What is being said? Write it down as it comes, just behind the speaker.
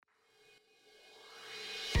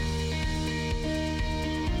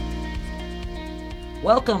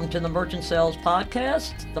Welcome to the Merchant Sales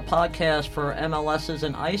Podcast, the podcast for MLSs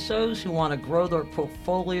and ISOs who want to grow their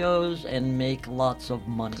portfolios and make lots of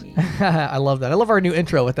money. I love that. I love our new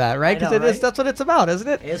intro with that, right? Because that's what it's about, isn't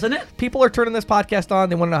it? Isn't it? People are turning this podcast on.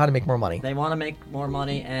 They want to know how to make more money. They want to make more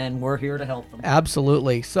money, and we're here to help them.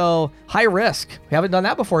 Absolutely. So, high risk. We haven't done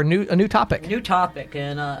that before. A new topic. New topic,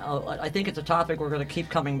 and I think it's a topic we're going to keep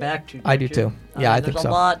coming back to. I do too. Yeah, I think so. There's a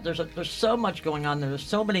lot. There's so much going on. There's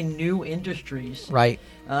so many new industries. Right.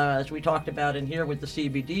 As we talked about in here with the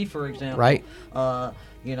CBD, for example. Right.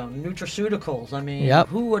 Nutraceuticals. I mean, Yep.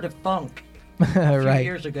 who would have thunk a few right.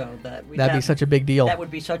 years ago that that'd be such a big deal? That would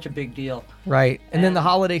be such a big deal. Right. And then the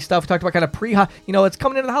holiday stuff. We talked about kind of it's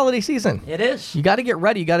coming into the holiday season. It is. You got to get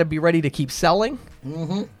ready. You got to be ready to keep selling.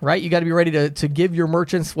 Mm-hmm. Right. You got to be ready to give your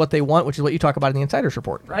merchants what they want, which is what you talk about in the Insiders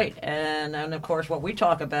Report. Right. And of course, what we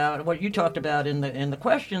talk about, what you talked about in the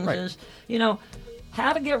questions Right. is,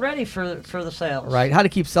 how to get ready for the sales. Right. How to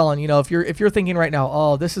keep selling. If you're thinking right now,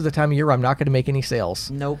 oh, this is the time of year where I'm not going to make any sales.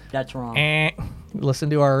 Nope, that's wrong. Listen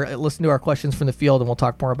to our questions from the field, and we'll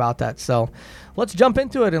talk more about that. So, let's jump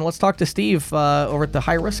into it and let's talk to Steve over at the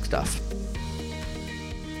high risk stuff.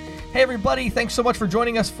 Hey everybody, thanks so much for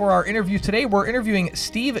joining us for our interview today. We're interviewing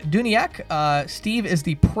Steve Duniak. Steve is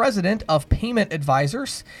the president of Payment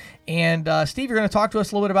Advisors. And Steve, you're going to talk to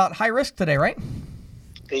us a little bit about high risk today, right?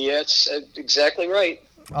 Yeah, it's exactly right.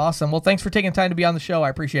 Awesome. Well, thanks for taking time to be on the show. I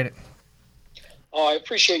appreciate it. Oh, I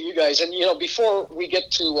appreciate you guys. And, before we get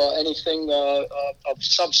to anything of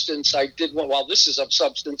substance, this is of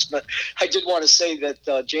substance, but I did want to say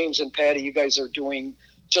that James and Patty, you guys are doing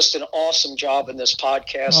just an awesome job in this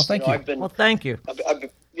podcast. Oh, thank you. Well, thank you. I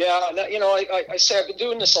say I've been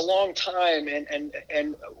doing this a long time, and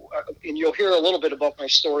you'll hear a little bit about my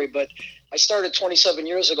story, but I started 27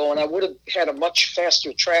 years ago, and I would have had a much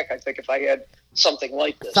faster track, I think, if I had something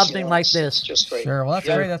like this. It's just great. Sure. Well, that's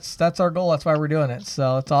great. That's our goal. That's why we're doing it.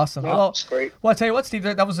 So it's awesome. Yeah, it's great. Well, I tell you what, Steve,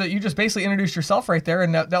 that was you just basically introduced yourself right there,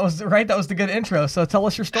 and that was right. That was the good intro. So tell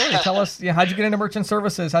us your story. Tell us, how'd you get into merchant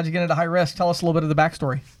services? How'd you get into high risk? Tell us a little bit of the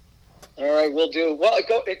backstory. All right, we'll do. Well,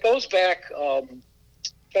 it goes back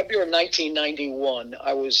February 1991.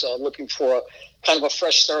 I was looking for a kind of a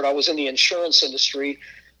fresh start. I was in the insurance industry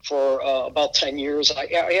for about 10 years.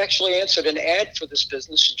 I actually answered an ad for this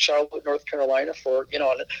business in Charlotte, North Carolina for,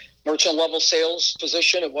 a merchant level sales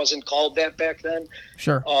position. It wasn't called that back then.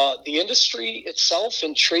 Sure. The industry itself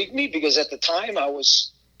intrigued me because at the time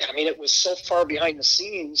it was so far behind the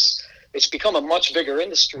scenes. It's become a much bigger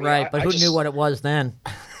industry. Right, but who knew what it was then?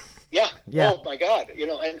 Yeah. Yeah. Oh my God.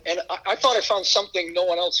 And I thought I found something no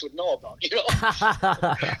one else would know about,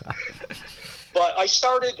 But I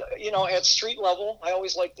started, at street level, I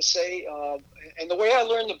always like to say, and the way I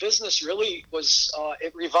learned the business really was,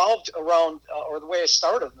 it revolved around, or the way I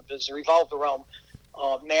started in the business revolved around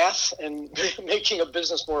math and making a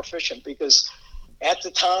business more efficient. Because at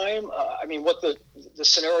the time, what the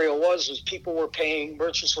scenario was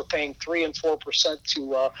merchants were paying 3% and 4%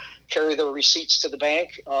 to carry their receipts to the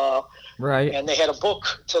bank. Right. And they had a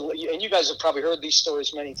book and you guys have probably heard these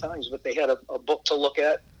stories many times, but they had a book to look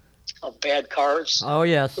at of bad cards. Oh,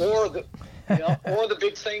 yes. Or the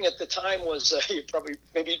big thing at the time was you probably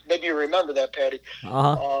maybe you remember that, Patty.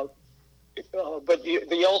 Uh-huh. But you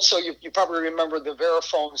probably remember the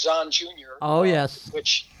Verifone Zahn Jr. Oh, yes.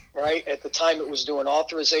 Which at the time it was doing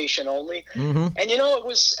authorization only. Mm-hmm. And it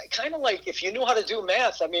was kind of like if you knew how to do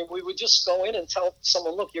math. We would just go in and tell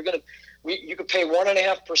someone, look, you could pay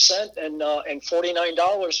 1.5% and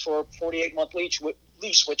 $49 for a 48-month lease,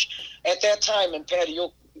 which at that time, and Patty,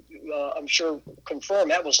 you'll I'm sure confirm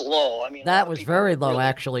that was low. That was very low,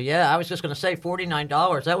 actually. Yeah, I was just going to say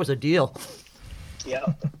 $49. That was a deal. Yeah,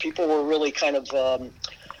 people were really kind of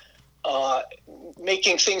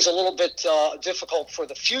making things a little bit difficult for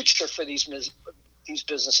the future for these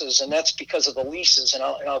businesses, and that's because of the leases. And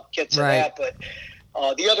I'll get to that. But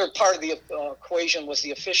the other part of the equation was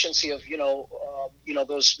the efficiency of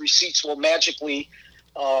those receipts will magically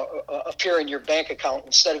appear in your bank account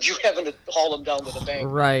instead of you having to haul them down to the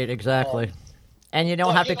bank. Right, exactly. And you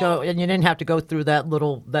don't have to go. And you didn't have to go through that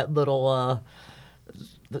little that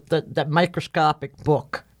microscopic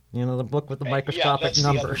book. The book with the microscopic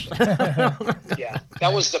numbers. Yeah,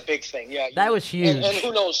 that was the big thing. Yeah, that was huge. And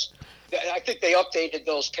who knows? I think they updated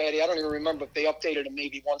those, Patty. I don't even remember if they updated them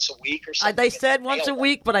maybe once a week or something. They said once a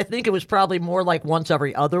week, but I think it was probably more like once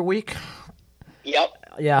every other week.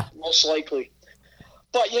 Yep. Yeah. Most likely.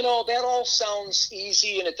 But, that all sounds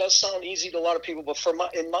easy, and it does sound easy to a lot of people. But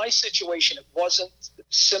in my situation, it wasn't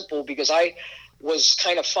simple because I was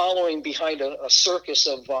kind of following behind a circus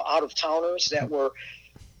of out-of-towners that were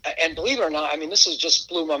and believe it or not, I mean, this is just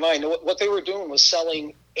blew my mind. What they were doing was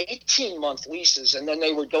selling 18-month leases, and then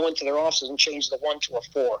they would go into their offices and change the 1 to a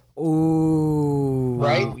 4. Ooh.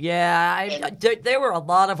 Right? Yeah. There were a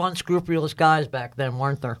lot of unscrupulous guys back then,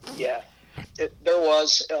 weren't there? Yeah. There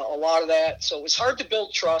was a lot of that. So it was hard to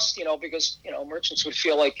build trust, because, merchants would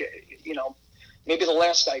feel like, maybe the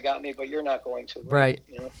last guy got me, but you're not going to. Right.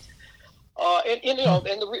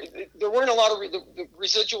 There weren't a lot of the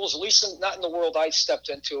residuals, at least not in the world I stepped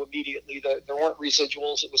into immediately. There weren't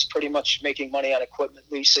residuals. It was pretty much making money on equipment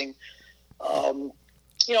leasing. And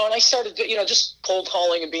I started, just cold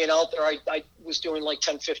calling and being out there. I was doing like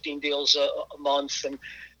 10, 15 deals a month and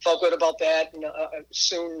felt good about that. And I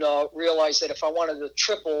soon realized that if I wanted to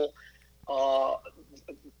triple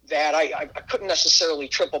that, I couldn't necessarily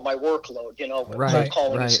triple my workload. Cold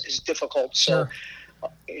calling is difficult. So. Sure.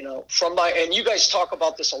 And you guys talk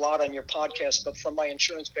about this a lot on your podcast, but from my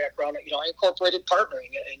insurance background, I incorporated partnering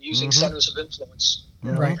and using centers of influence.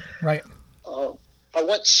 Right. I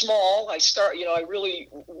went small. I really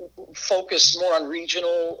focused more on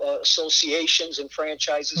regional associations and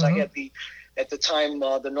franchises. I had at the time,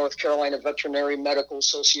 the North Carolina Veterinary Medical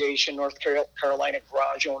Association, North Carolina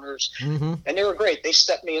Garage Owners, and they were great. They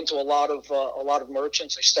stepped me into a lot of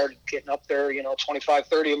merchants. I started getting up there, 25,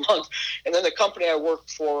 30 a month. And then the company I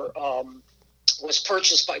worked for was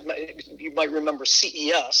purchased by, you might remember,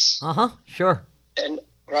 CES. Sure. And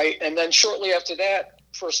then shortly after that,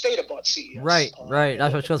 First Data bought CES. Right.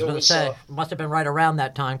 That's what I was going to say. Must have been right around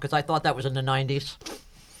that time because I thought that was in the 90s.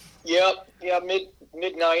 Yeah,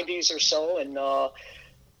 mid 90s or so, and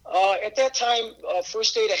at that time,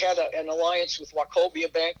 First Data had an alliance with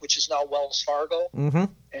Wachovia Bank, which is now Wells Fargo,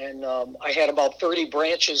 and I had about 30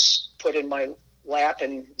 branches put in my lap,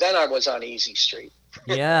 and then I was on Easy Street.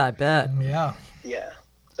 Yeah, I bet. Yeah,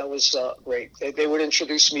 that was great. They would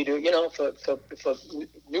introduce me to for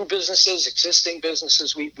new businesses, existing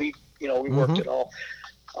businesses. We worked it all.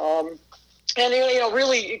 And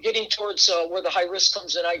really getting towards where the high risk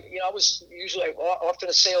comes in. I was usually often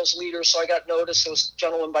a sales leader, so I got noticed. There was a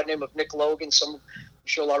gentleman by the name of Nick Logan. I'm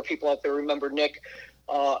sure a lot of people out there remember Nick.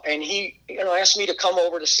 And he, asked me to come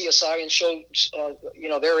over to CSI and show,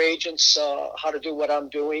 their agents how to do what I'm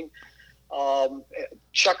doing.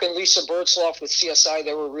 Chuck and Lisa Bertzloff with CSI,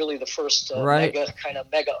 they were really the first mega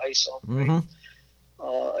ISO. Right?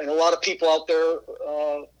 And a lot of people out there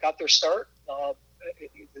got their start.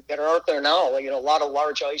 That are out there now, a lot of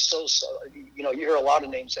large ISOs. You hear a lot of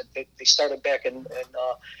names that they started back at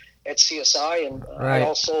CSI, and I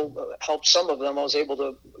also helped some of them. I was able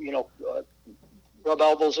to, rub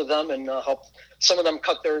elbows with them and help some of them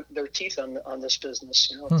cut their teeth on this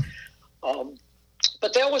business.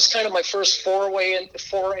 But that was kind of my first foray,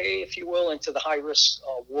 if you will, into the high risk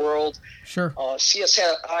world. Sure.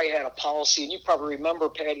 CSI had a policy, and you probably remember,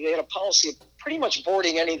 Patty. They had a policy of pretty much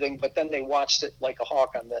boarding anything, but then they watched it like a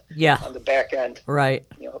hawk on the back end. Right.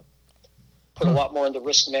 Put a lot more into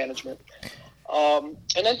risk management. And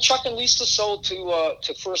then Chuck and Lisa sold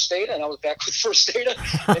to First Data, and I was back with First Data.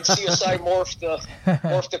 And CSI morphed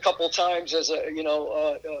a couple of times as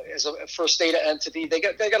a First Data entity. They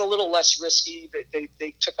got a little less risky.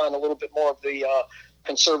 They took on a little bit more of the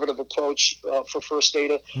conservative approach for First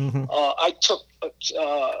Data. I took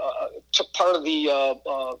part of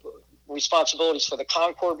the responsibilities for the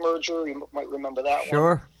Concord merger. You might remember that one.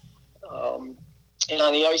 Sure. And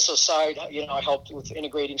on the ISO side, I helped with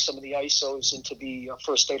integrating some of the ISOs into the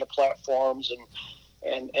First Data platforms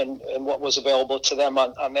and what was available to them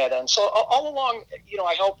on that end. So all along,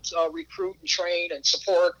 I helped recruit and train and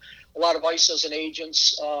support a lot of ISOs and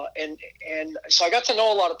agents. And so I got to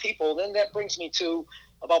know a lot of people. Then that brings me to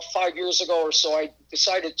about 5 years ago or so, I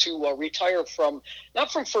decided to retire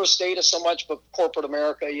not from First Data so much, but corporate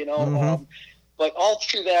America, but all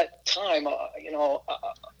through that time, all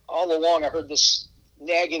along I heard this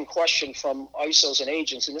nagging question from ISOs and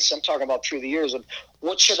agents, and this I'm talking about through the years, of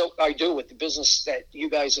what should I do with the business that you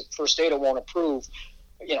guys at First Data won't approve?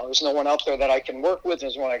 There's no one out there that I can work with.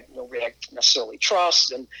 There's nobody I necessarily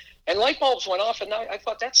trust, and light bulbs went off, and I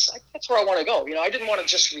thought that's where I want to go. I didn't want to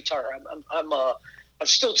just retire. I'm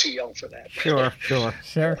still too young for that. Sure.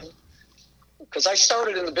 Because I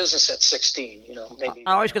started in the business at 16, maybe.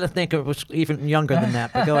 I was going to think it was even younger than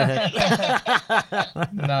that, but go ahead.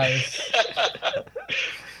 Nice.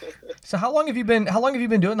 So how long have you been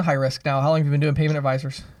doing the high risk now? How long have you been doing payment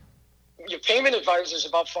advisors? your payment advisor is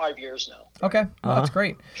about 5 years now. Okay, well, that's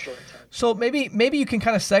great. Short time. So maybe you can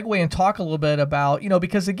kind of segue and talk a little bit about,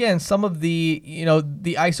 because again, some of the,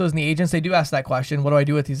 the ISOs and the agents, they do ask that question, what do I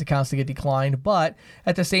do with these accounts that get declined? But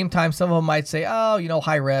at the same time, some of them might say, oh,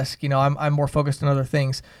 high risk, I'm more focused on other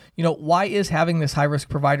things. Why is having this high risk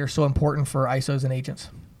provider so important for ISOs and agents?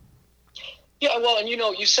 Yeah, well, and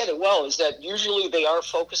you said it well, is that usually they are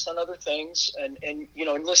focused on other things. And in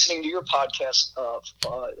listening to your podcast,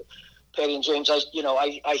 Patty and James,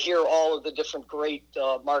 I hear all of the different great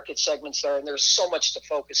market segments there, and there's so much to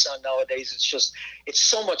focus on nowadays. It's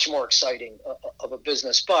so much more exciting of a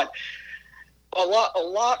business. But a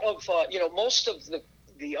lot of most of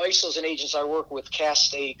the ISOs and agents I work with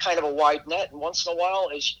cast a kind of a wide net, and once in a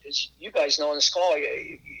while, as you guys know in this call,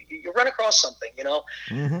 you run across something,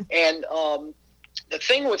 Mm-hmm. And the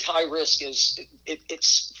thing with high risk is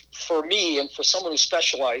it's for me and for someone who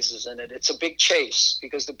specializes in it, it's a big chase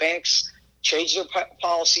because the banks change their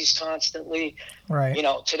policies constantly. Right.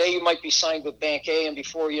 Today you might be signed with Bank A, and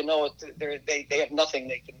before you know it, they have nothing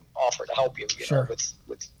they can offer to help you, Sure.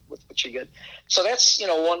 with what you get. So that's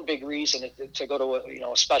one big reason to go to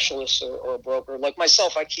a specialist or a broker. Like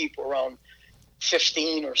myself, I keep around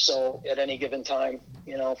 15 or so at any given time.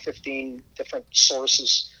 15 different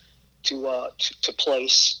sources to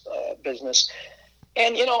place business.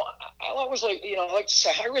 And I always like to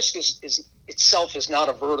say high risk is itself is not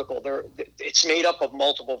a vertical. It's made up of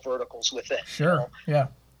multiple verticals within. Sure. Yeah.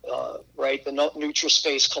 Right. The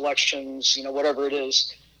NutraSpace collections, whatever it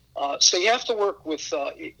is. So you have to work with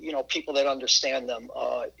people that understand them.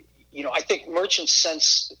 I think merchants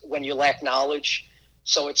sense when you lack knowledge.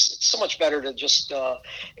 So it's so much better to just and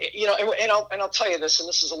I'll tell you this, and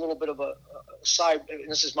this is a little bit of a side. And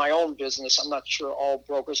this is my own business. I'm not sure all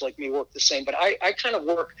brokers like me work the same, but I kind of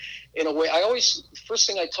work in a way. I always first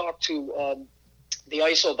thing I talk to the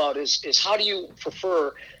ISO about is how do you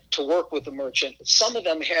prefer to work with the merchant? Some of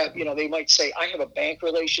them have, they might say, I have a bank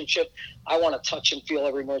relationship. I want to touch and feel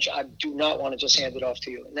every merchant. I do not want to just hand it off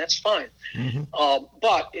to you. And that's fine. Mm-hmm.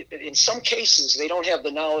 But in some cases, they don't have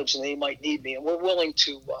the knowledge and they might need me. And we're willing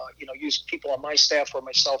to, use people on my staff or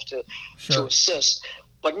myself to assist.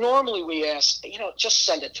 But normally we ask, just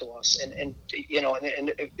send it to us. And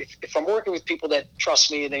if I'm working with people that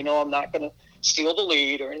trust me and they know I'm not going to steal the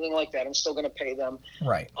lead or anything like that, I'm still going to pay them.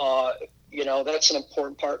 Right. That's an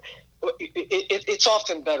important part. It's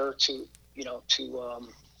often better to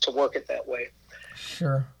work it that way.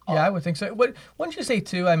 Sure. Yeah, I would think so. Wouldn't you say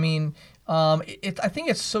too? I mean, I think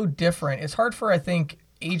it's so different. It's hard for, I think,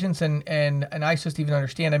 agents and ISOs to even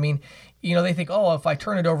understand. I mean, they think, oh, if I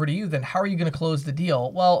turn it over to you, then how are you going to close the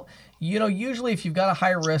deal? Well, usually if you've got a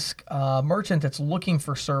high risk merchant that's looking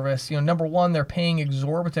for service, number one, they're paying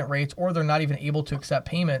exorbitant rates or they're not even able to accept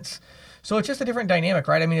payments. So it's just a different dynamic,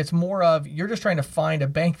 right? I mean, it's more of you're just trying to find a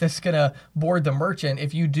bank that's going to board the merchant.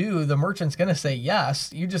 If you do, the merchant's going to say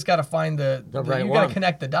yes. You just got to find the right you got to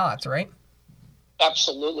connect the dots, right?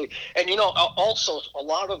 Absolutely. And also a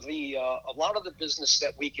lot of the business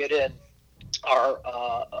that we get in are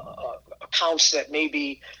accounts that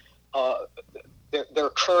maybe their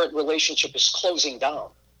current relationship is closing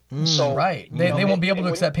down. So right, they won't be able to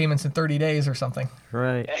accept payments in 30 days or something.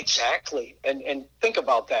 Right. Exactly, and think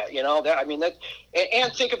about that.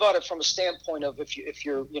 And think about it from a standpoint of if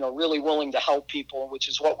you're really willing to help people, which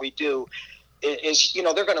is what we do. Is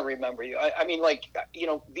they're going to remember you.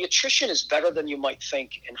 The attrition is better than you might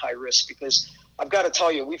think in high risk because I've got to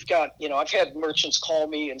tell you, we've got I've had merchants call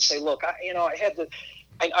me and say, look, I know, at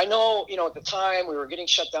the time we were getting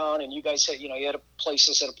shut down and you guys had, you had to place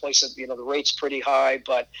this at a place that, the rate's pretty high,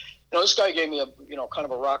 but, this guy gave me a, kind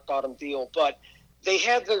of a rock bottom deal, but they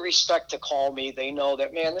had the respect to call me. They know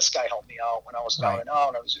that, man, this guy helped me out when I was down and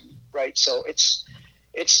out. Right. So it's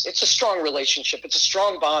a strong relationship. It's a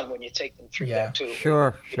strong bond when you take them through that too.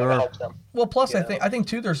 Sure. Help them. Well, plus I think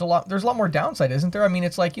too, there's a lot more downside, isn't there? I mean,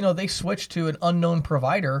 it's like, they switch to an unknown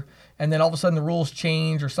provider and then all of a sudden the rules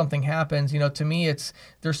change or something happens. To me,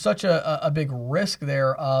 there's such a big risk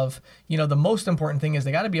there of, the most important thing is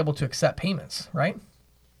they got to be able to accept payments, right?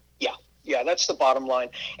 Yeah, that's the bottom line.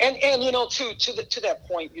 And to that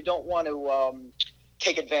point, you don't want to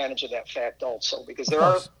take advantage of that fact also, because there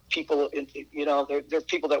are people, there are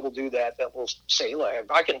people that will do that will say, look,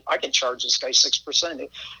 I can charge this guy 6%.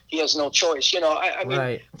 He has no choice. I mean,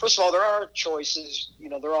 right. First of all, there are choices.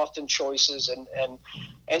 There are often choices,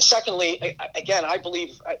 and secondly, again, I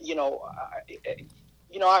believe,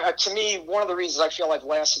 to me, one of the reasons I feel I've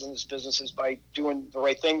lasted in this business is by doing the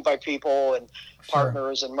right thing by people and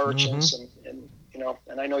partners and merchants, and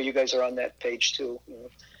I know you guys are on that page too.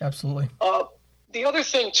 Absolutely. The other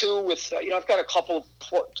thing too, with I've got a couple of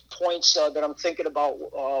points that I'm thinking about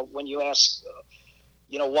when you ask,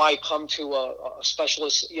 why come to a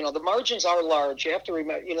specialist. The margins are large. You have to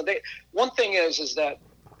remember. One thing is that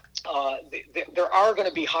there are going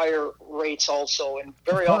to be higher rates also, and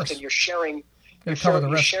very often you're sharing. You're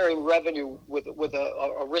sharing revenue with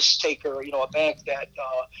a risk taker, a bank that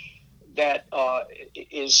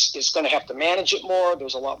is going to have to manage it more.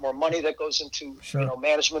 There's a lot more money that goes into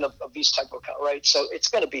management of these type of accounts, right? So it's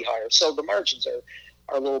going to be higher. So the margins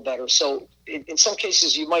are a little better. So in some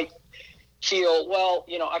cases you might feel, well,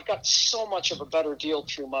 I've got so much of a better deal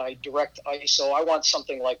through my direct ISO. I want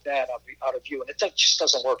something like that out of you, and it just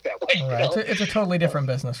doesn't work that way. Right. It's a totally different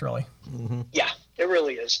business, really. Mm-hmm. Yeah, it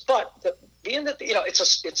really is. But being that it's a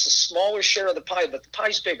smaller share of the pie, but the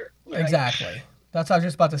pie's bigger. Right? Exactly. That's what I was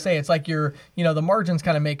just about to say. It's like the margins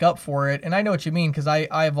kind of make up for it. And I know what you mean, because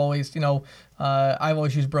I've always, I've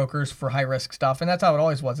always used brokers for high risk stuff, and that's how it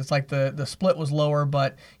always was. It's like the split was lower,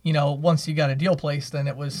 but once you got a deal placed, then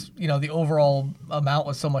it was, the overall amount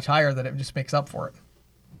was so much higher that it just makes up for it.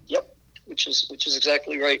 Yep, which is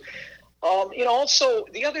exactly right. Also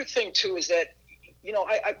the other thing too is that,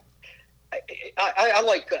 I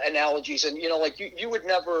like analogies, and like you would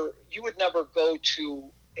never go to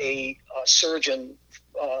a surgeon,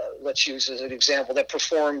 let's use as an example, that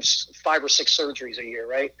performs 5 or 6 surgeries a year,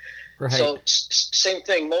 right? Right. So same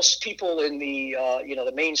thing. Most people in the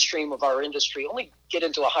the mainstream of our industry only get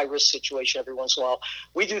into a high risk situation every once in a while.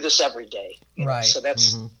 We do this every day, right? So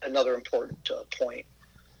that's another important point.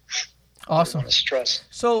 Awesome. I want to stress.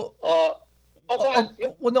 So, go ahead.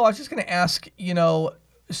 Yep. Well, no, I was just going to ask,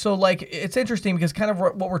 so like it's interesting because kind of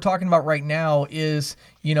what we're talking about right now is,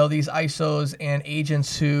 these ISOs and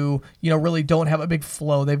agents who, really don't have a big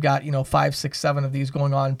flow. They've got, 5, 6, 7 of these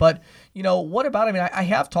going on. But, what about, I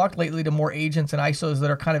have talked lately to more agents and ISOs that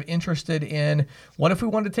are kind of interested in what if we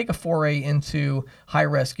wanted to take a foray into high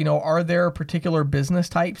risk? Are there particular business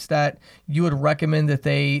types that you would recommend that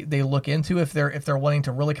they look into if they're wanting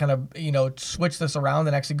to really kind of, switch this around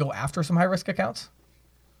and actually go after some high risk accounts?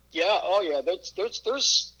 Yeah. Oh, yeah. There's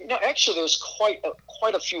actually there's quite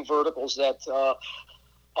a few verticals that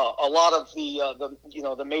a lot of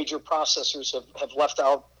the major processors have left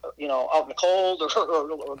out out in the cold or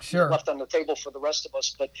sure. left on the table for the rest of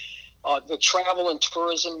us. But the travel and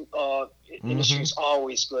tourism industry is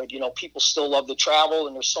always good. People still love to travel,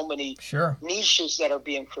 and there's so many sure. niches that are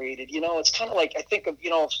being created. It's kind of like I think of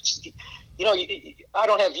I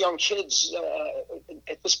don't have young kids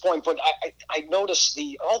at this point, but I notice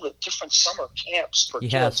all the different summer camps for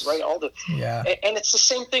kids, right? And it's the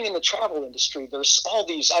same thing in the travel industry. There's all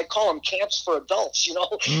these, I call them camps for adults,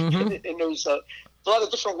 and there's a lot of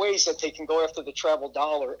different ways that they can go after the travel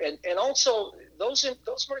dollar, and also those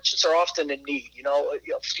merchants are often in need. A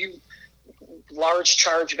few large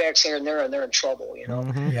chargebacks here and there, and they're in trouble.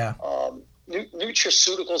 Yeah.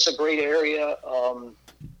 Nutraceuticals a great area.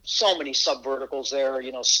 So many sub-verticals there,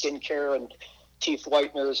 skincare and teeth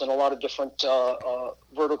whiteners and a lot of different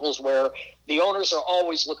verticals where the owners are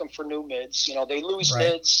always looking for new mids. They lose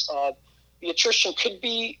right. mids. The attrition could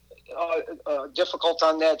be difficult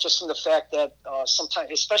on that just from the fact that sometimes,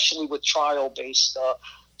 especially with trial-based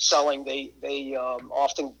selling, they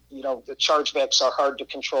often, the chargebacks are hard to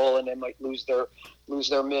control and they might lose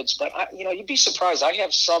their mids. But, you'd be surprised. I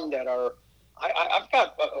have some that are, I've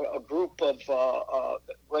got a group of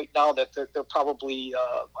right now that they're probably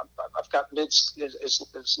I've got mids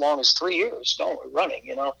as long as 3 years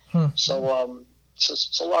running, So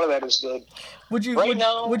a lot of that is good. Would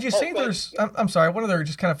you say there's? I'm sorry. One other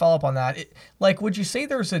just kind of follow up on that. Would you say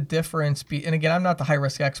there's a difference? And again, I'm not the high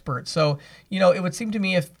risk expert, so it would seem to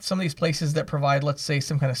me if some of these places that provide, let's say,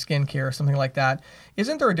 some kind of skincare or something like that,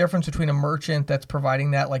 isn't there a difference between a merchant that's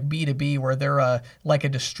providing that like B2B, where they're like a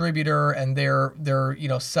distributor and they're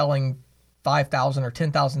selling $5,000 or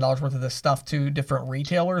 $10,000 worth of this stuff to different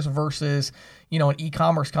retailers versus an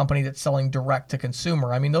e-commerce company that's selling direct to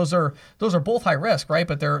consumer? I mean, those are both high risk, right?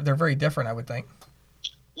 But they're very different, I would think.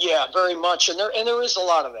 Yeah, very much, and there is a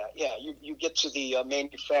lot of that. Yeah, you get to the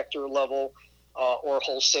manufacturer level or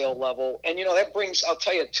wholesale level, and that brings. I'll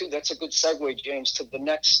tell you too. That's a good segue, James, to the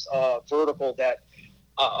next vertical that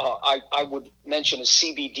I would mention is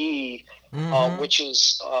CBD. Which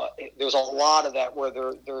is there's a lot of that where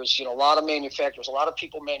there's a lot of manufacturers, a lot of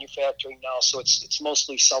people manufacturing now, so it's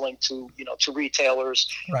mostly selling to to retailers,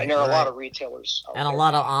 right, and there are a lot of retailers and a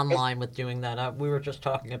lot of online with doing that. We were just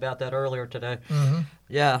talking about that earlier today.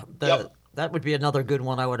 Yeah, that would be another good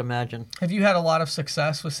one, I would imagine. Have you had a lot of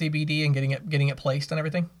success with CBD and getting it placed and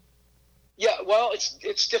everything? Yeah, well,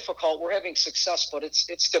 it's difficult. We're having success, but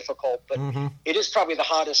it's difficult. But it is probably the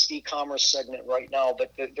hottest e-commerce segment right now.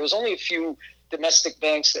 But there's only a few domestic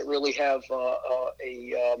banks that really have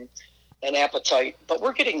an appetite. But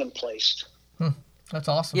we're getting them placed. That's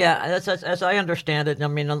awesome. Yeah, as I understand it. I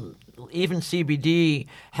mean, even CBD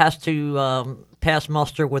has to pass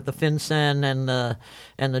muster with the FinCEN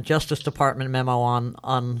and the Justice Department memo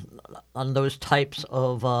on those types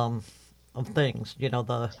of things. You know,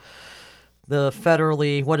 the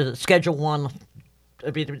federally, what is it, Schedule 1.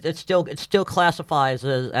 I mean, it still classifies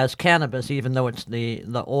as cannabis, even though it's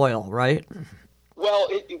the oil, right? Well,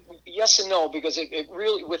 yes and no, because it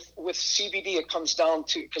really, with CBD, it comes down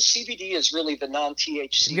to, because CBD is really the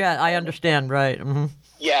non-THC. Yeah, I understand, right. Mm-hmm.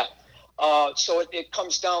 Yeah. So it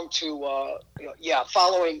comes down to,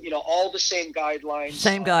 following, all the same guidelines.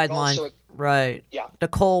 Same guidelines, right. Yeah. The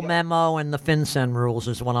Cole memo and the FinCEN rules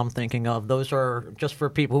is what I'm thinking of. Those are, just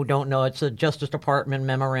for people who don't know, it's a Justice Department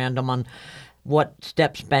memorandum on what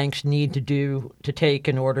steps banks need to do to take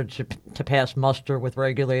in order to pass muster with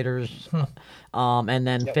regulators. And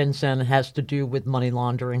then FinCEN has to do with money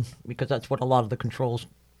laundering, because that's what a lot of the controls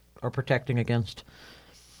are protecting against.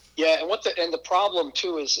 Yeah, and the problem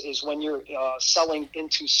too is when you're selling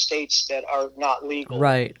into states that are not legal,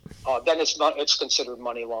 right? Then it's considered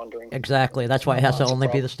money laundering. Exactly. That's why it has to only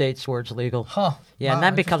be the states where it's legal. Huh. Yeah, and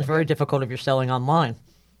that becomes very difficult if you're selling online.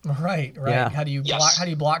 Right. Yeah. How do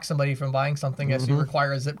you block somebody from buying something as you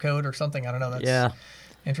require a zip code or something? I don't know. That's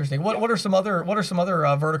interesting. What are some other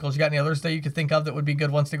verticals? You got any others that you could think of that would be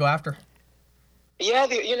good ones to go after? Yeah,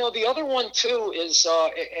 the other one too is,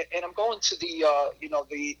 and I'm going to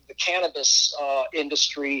the cannabis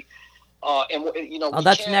industry, and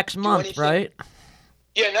that's next month, right?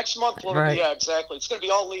 Yeah, next month. Right. Yeah, exactly. It's going to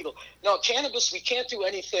be all legal. No, cannabis, we can't do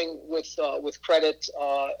anything with credit.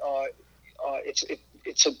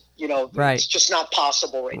 It's just not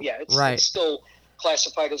possible, right? Yeah, it's still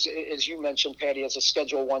classified as you mentioned, Patty, as a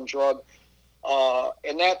Schedule 1 drug.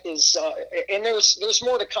 And that is, and there's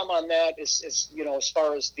more to come on that as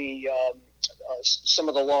far as the some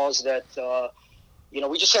of the laws that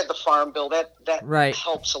we just had the Farm Bill that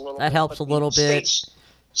helps a little. That helps a little bit.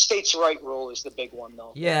 States' right rule is the big one,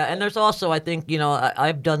 though. Yeah, and there's also, I think,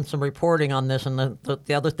 I've done some reporting on this, and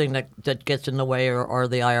the other thing that gets in the way are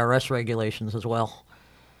the IRS regulations as well.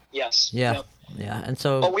 Yes. Yeah. Yep. Yeah, and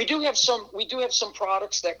so. But we do have some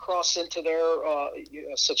products that cross into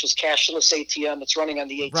there, such as cashless ATM. It's running on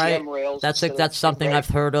the ATM rails. That's something I've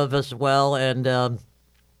heard of as well, and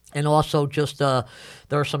also just there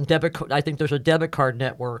are some I think there's a debit card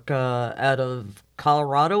network out of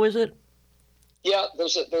Colorado, is it? Yeah,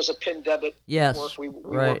 there's a PIN debit network. We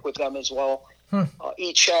work with them as well.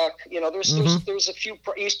 eCheck. There's a few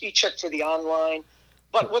eCheck for the online.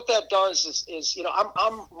 But what that does is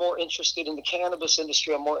I'm more interested in the cannabis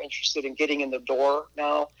industry. I'm more interested in getting in the door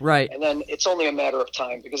now. Right. And then it's only a matter of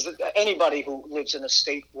time, because anybody who lives in a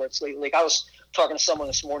state where it's legal, like I was talking to someone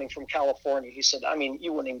this morning from California. He said, I mean,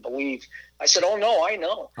 you wouldn't even believe. I said, oh no, I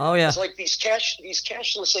know. Oh yeah. It's like these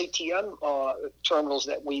cashless ATM terminals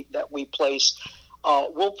that we place.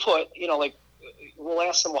 We'll put, we'll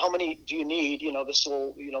ask them, well, how many do you need? You'll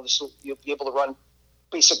be able to run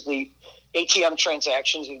basically ATM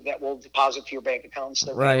transactions that will deposit to your bank accounts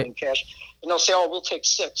that are in cash. And they'll say, oh, we'll take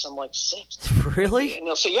 6. I'm like, 6? Really? And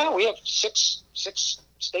they'll say, yeah, we have six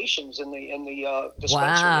stations in the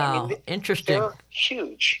dispensary. Wow, interesting. They're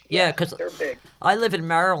huge. Yeah, because they're big. I live in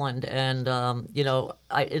Maryland, and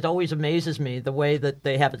it always amazes me the way that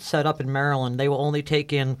they have it set up in Maryland. They will only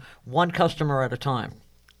take in one customer at a time.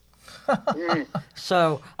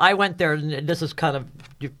 So I went there, and this is kind of,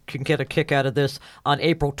 you can get a kick out of this. On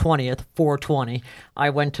April 20th, 4/20, I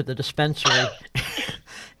went to the dispensary,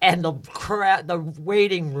 and the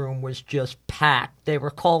waiting room was just packed. They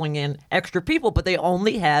were calling in extra people, but they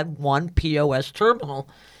only had one POS terminal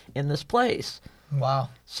in this place. Wow.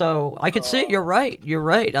 So I could see, you're right.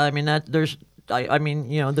 I mean, there's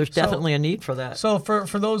definitely a need for that. So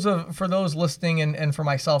for those listening and for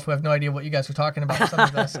myself who have no idea what you guys are talking about, some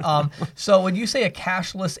of this. So when you say a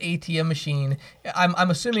cashless ATM machine,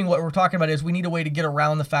 I'm assuming what we're talking about is we need a way to get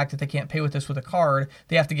around the fact that they can't pay with this with a card.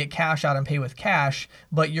 They have to get cash out and pay with cash.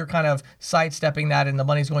 But you're kind of sidestepping that, and the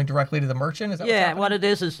money's going directly to the merchant. Is that what it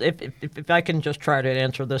is if I can just try to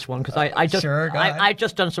answer this one, because I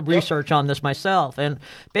just done some research on this myself, and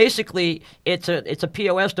basically it's a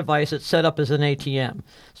POS device that's set up as an an ATM.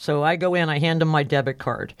 So I go in, I hand them my debit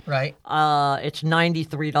card. Right. It's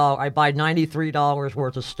 $93. I buy $93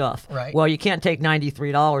 worth of stuff. Right. Well, you can't take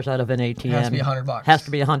 $93 out of an ATM. It has to be $100. Has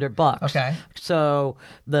to be $100. Okay. So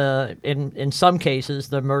in some cases,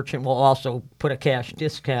 the merchant will also put a cash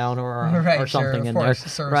discount or Right, something sure, in of there, course, a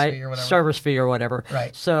service right? fee or whatever. Service fee or whatever.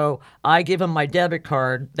 Right. So I give them my debit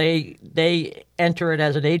card. They enter it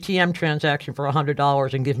as an ATM transaction for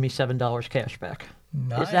 $100 and give me $7 cash back.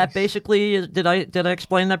 Nice. Is that basically? Did I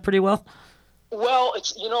explain that pretty well? Well,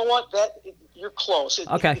 it's you know what you're close.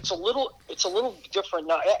 Okay. It's a little different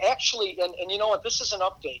now. Actually, and you know what? This is an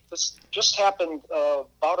update. This just happened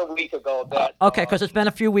about a week ago. That Okay, because it's been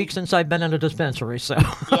a few weeks since I've been in a dispensary, so.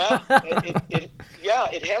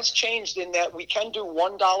 it has changed in that we can do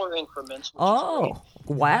 $1 increments. Oh,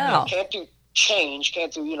 wow. Can't do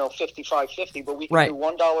 55.50, but we can Right. do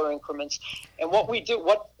 $1 increments. And what we do,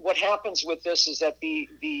 what happens with this is that the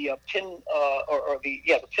pin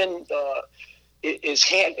the pin is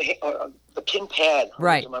the pin pad.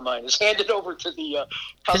 Right. In my mind is handed over to the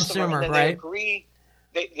customer, Consumer, and then right. they agree.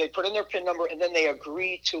 They put in their PIN number, and then they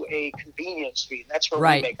agree to a convenience fee. That's where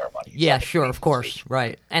Right. we make our money. Yeah, It's sure, a of convenience course, fee.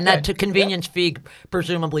 right. And that convenience fee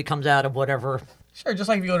presumably comes out of whatever. Sure, just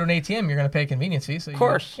like if you go to an ATM, you're going to pay a convenience fee. So Of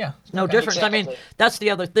course. yeah. It's no Okay. difference. I mean, Exactly. that's the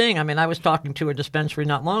other thing. I mean, I was talking to a dispensary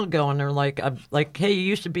not long ago, and they're like, hey, you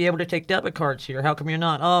used to be able to take debit cards here. How come you're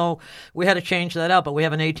not? Oh, we had to change that out, but we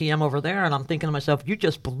have an ATM over there. And I'm thinking to myself, you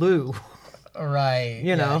just blew, Right.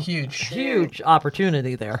 you know, huge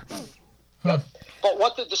opportunity there. But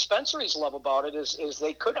what the dispensaries love about it is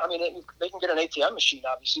they could. I mean, they can get an ATM machine,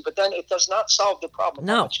 obviously, but then it does not solve the problem.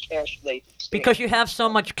 No. How much cash they stay. Because you have so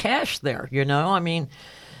much cash there, you know. I mean,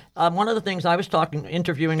 one of the things I was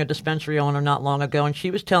interviewing a dispensary owner not long ago, and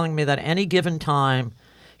she was telling me that any given time,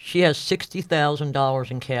 she has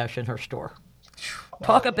 $60,000 in cash in her store.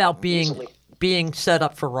 Talk about Easily. being set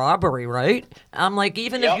up for robbery, right? I'm like,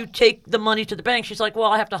 even if Yep. you take the money to the bank, she's like,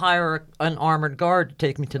 well, I have to hire an armored guard to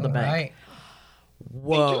take me to the bank. Right.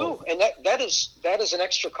 Whoa, They do, and that is an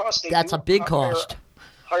extra cost. They that's do a big hire- cost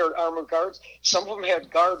Hired armored guards. Some of them had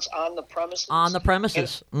guards on the premises. on the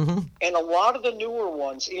premises. Mm-hmm. And a lot of the newer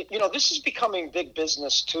ones, this is becoming big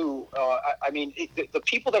business too. I mean, the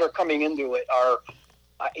people that are coming into it are,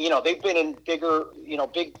 they've been in bigger,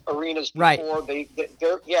 big arenas Right. before.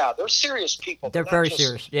 They're serious people. They're not very just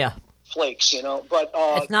serious. Yeah, flakes, But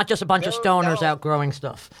it's not just a bunch of they're stoners now- out growing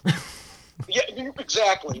stuff. Yeah,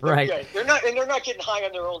 exactly. Right. Yeah, they're not getting high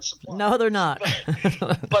on their own supply. No, they're not.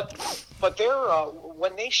 But they're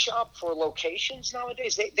when they shop for locations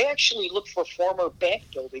nowadays, they actually look for former bank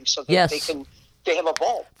buildings so that Yes. they have a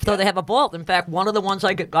vault. So they have a vault. In fact, one of the ones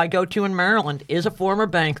I go to in Maryland is a former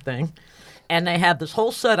bank thing, and they have this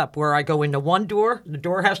whole setup where I go into one door, the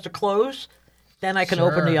door has to close, then I can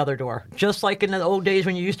open the Sure. other door, just like in the old days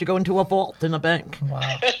when you used to go into a vault in a bank. Wow.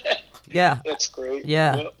 Yeah, That's great.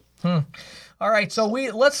 Yeah. All right, so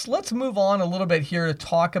let's move on a little bit here to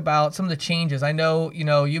talk about some of the changes. I know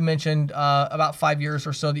you mentioned about 5 years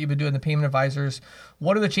or so that you've been doing the payment advisors.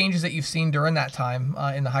 What are the changes that you've seen during that time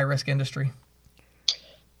in the high risk industry?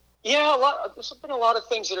 Yeah, there's been a lot of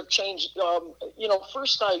things that have changed.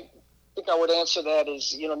 First, I think I would answer that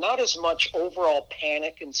is, not as much overall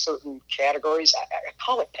panic in certain categories. I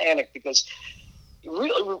call it panic because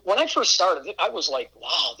really, when I first started, I was like,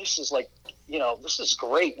 wow, this is like, this is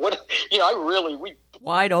great. What, we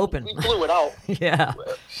wide open. we blew it out. Yeah,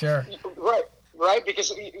 Sure. Right.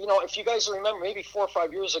 Because, if you guys remember, maybe 4 or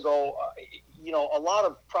 5 years ago, a lot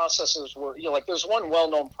of processors were, like there's one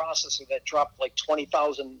well-known processor that dropped like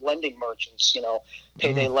 20,000 lending merchants,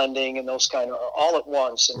 payday lending and those kind of all at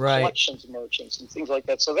once, and Right. collections merchants and things like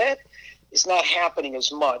that. So that is not happening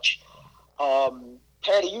as much.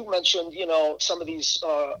 Patty, you mentioned, some of these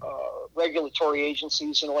regulatory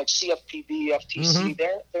agencies, like CFPB, FTC,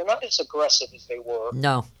 they're not as aggressive as they were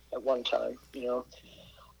no, at one time,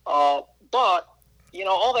 But,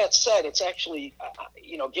 all that said, it's actually,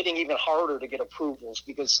 getting even harder to get approvals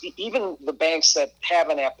because even the banks that have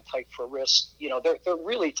an appetite for risk, they're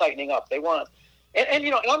really tightening up. They want, and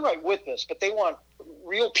I'm right with this, but they want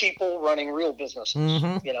real people running real businesses,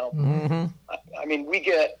 Mm-hmm. I mean, we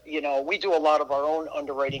do a lot of our own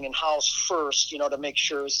underwriting in-house first, to make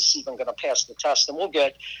sure is this even going to pass the test. And we'll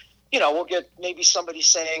get maybe somebody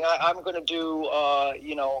saying, I'm going to do,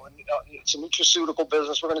 it's a nutraceutical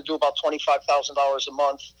business. We're going to do about $25,000 a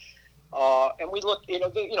month. And we look, their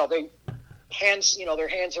hands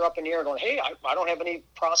are up in the air going, hey, I don't have any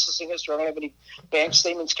processing history. I don't have any bank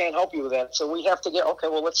statements. Can't help you with that. So we have to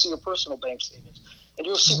let's see your personal bank statements. And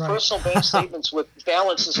you'll see Right. personal bank statements with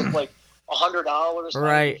balances of like $100,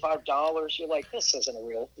 Right. $95. You're like, this isn't a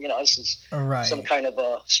real, this is Right. some kind of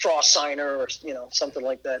a straw signer or, something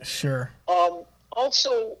like that. Sure.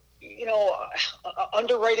 Also,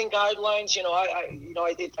 underwriting guidelines,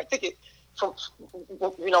 I think it, from,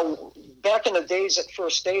 back in the days at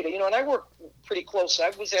First Data, and I worked pretty close.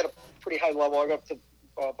 I was at a pretty high level. I got up to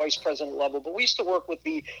vice president level, but we used to work with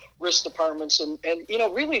the risk departments and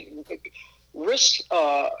really risk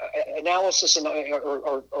analysis and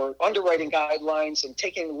or underwriting guidelines and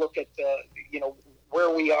taking a look at where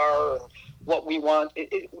we are and what we want.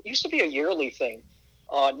 It used to be a yearly thing.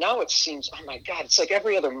 Now it seems, oh my God, it's like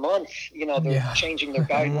every other month. They're changing their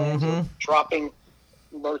guidelines, or dropping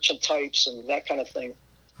merchant types and that kind of thing.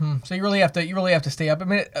 So you really have to stay up.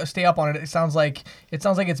 Stay up on it. It sounds like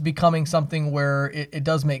it's becoming something where it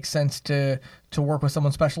does make sense to work with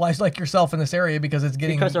someone specialized like yourself in this area because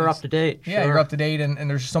they're up to date. Yeah, sure. You're up to date, and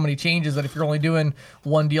there's so many changes that if you're only doing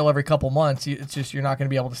one deal every couple months, you're not going to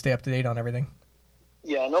be able to stay up to date on everything.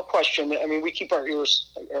 Yeah, no question. I mean, we keep our ear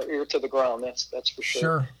to the ground. That's for sure.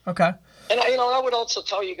 Sure. Okay. And I would also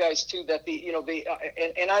tell you guys too that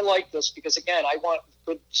and I like this because again, I want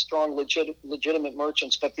good, strong, legitimate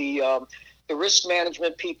merchants. But the risk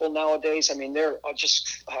management people nowadays, I mean, they're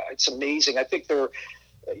just it's amazing. I think they're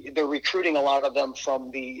recruiting a lot of them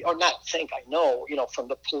from from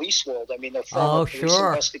the police world. I mean, they're former police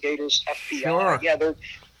investigators, FBI. Sure.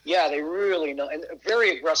 They really know, and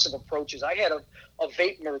very aggressive approaches. I had a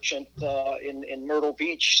vape merchant in Myrtle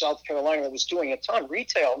Beach, South Carolina, that was doing a ton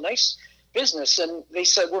retail, nice business, and they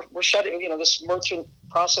said we're shutting. This merchant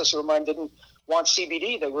processor of mine didn't want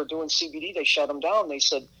CBD. They were doing CBD. They shut them down. They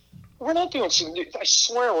said we're not doing CBD. I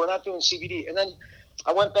swear we're not doing CBD. And then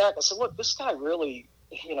I went back. I said, look, this guy really,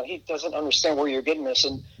 he doesn't understand where you're getting this.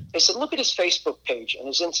 And they said, look at his Facebook page and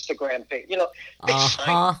his Instagram page.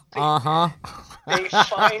 They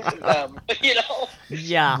find them,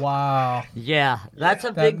 Yeah. Wow. Yeah, that's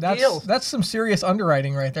a big deal. That's some serious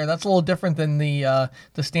underwriting right there. That's a little different than the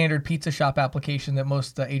standard pizza shop application that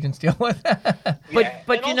most agents deal with.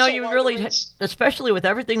 But you really, especially with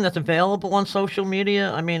everything that's available on social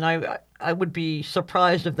media. I mean, I would be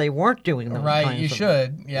surprised if they weren't doing those right. kinds You of,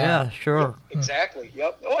 should. Yeah. Yeah. Sure. Exactly.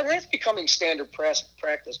 Yep. Oh, and that's becoming standard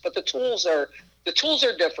practice. But the tools are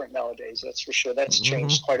different nowadays. That's for sure. That's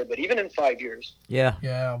changed quite a bit, even in 5 years. Yeah.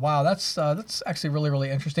 Yeah. Wow. That's actually really,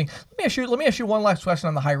 really interesting. Let me ask you one last question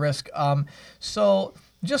on the high risk. So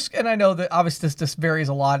and I know that obviously this varies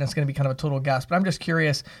a lot and it's going to be kind of a total guess, but I'm just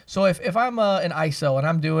curious. So if I'm an ISO and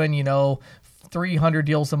I'm doing, 300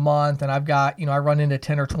 deals a month and I've got, I run into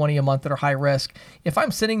 10 or 20 a month that are high risk. If I'm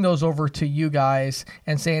sending those over to you guys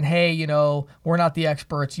and saying, hey, we're not the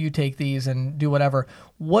experts, you take these and do whatever,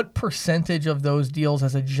 what percentage of those deals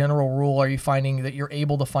as a general rule are you finding that you're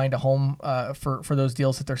able to find a home for those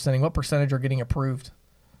deals that they're sending? What percentage are getting approved?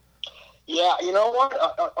 Yeah, you know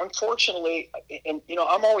what? Unfortunately, and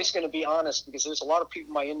I'm always going to be honest because there's a lot of people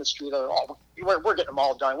in my industry that are, we're getting them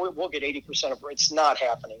all done. We'll get 80% of it. It's not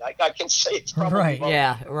happening. I can say it's probably right.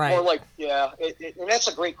 more like, and that's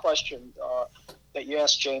a great question that you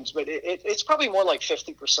asked, James. But it's probably more like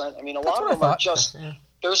 50%. I mean, a lot of them are just.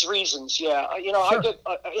 There's reasons, yeah. Sure. I get,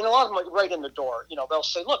 and a lot of them are right in the door. They'll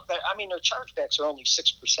say, "Look, their chargebacks are only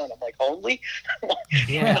 6%." I'm like, "Only?"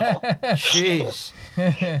 Yeah. Jeez.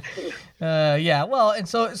 Yeah. Well, and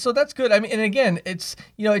so that's good. I mean, and again, it's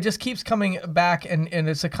it just keeps coming back, and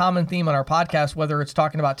it's a common theme on our podcast, whether it's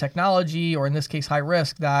talking about technology or in this case high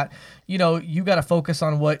risk, that you got to focus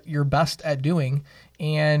on what you're best at doing.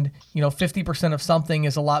 And 50% of something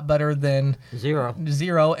is a lot better than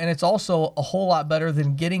zero, and it's also a whole lot better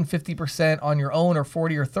than getting 50% on your own or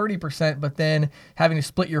 40 or 30%, but then having to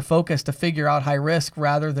split your focus to figure out high risk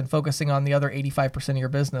rather than focusing on the other 85% of your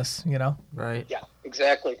business. Right? Yeah,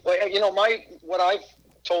 exactly. Well, what I've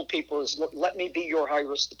told people is, look, let me be your high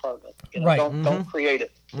risk department. Right. Don't create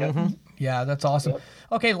it. Mm-hmm. Yeah, that's awesome. Yep.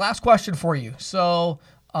 Okay, last question for you. So.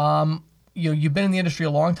 You've been in the industry a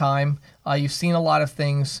long time. You've seen a lot of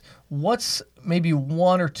things. What's maybe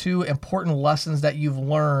one or two important lessons that you've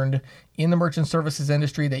learned in the merchant services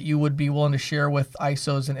industry that you would be willing to share with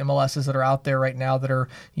ISOs and MLSs that are out there right now that are,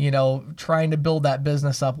 trying to build that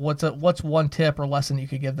business up? What's one tip or lesson you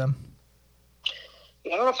could give them?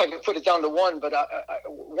 I don't know if I can put it down to one, but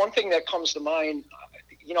one thing that comes to mind,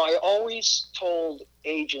 I always told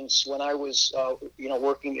agents when I was,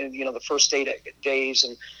 working in, the First Data days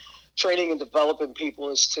and training and developing people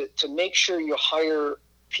is to make sure you hire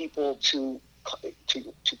people to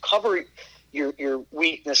cover your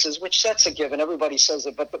weaknesses, which that's a given. Everybody says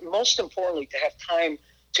it, but most importantly, to have time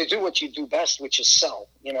to do what you do best, which is sell.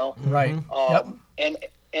 Right. And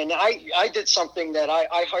And I did something that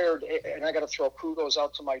I hired, and I got to throw kudos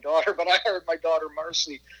out to my daughter, but I hired my daughter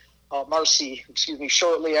Marcy,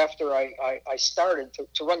 shortly after I started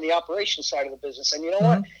to run the operation side of the business. And you know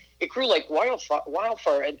what? It grew like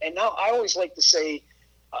wildfire. And now I always like to say,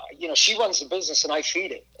 she runs the business and I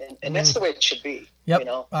feed it, and that's the way it should be. Yep. You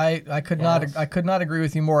know? I could not agree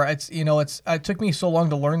with you more. It took me so long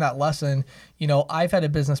to learn that lesson. I've had a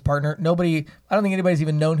business partner. I don't think anybody's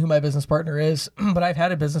even known who my business partner is, but I've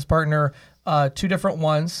had a business partner, two different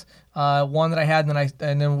ones. One that I had,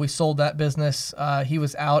 and then we sold that business. He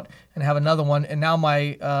was out, and I have another one, and now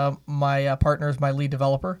my partner is my lead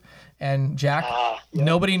developer. And Jack,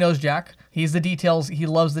 nobody knows Jack. He's the details. He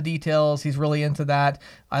loves the details. He's really into that.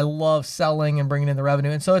 I love selling and bringing in the revenue.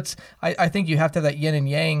 And so I think you have to have that yin and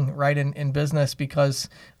yang, right, in business, because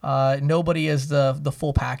nobody is the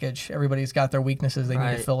full package. Everybody's got their weaknesses. They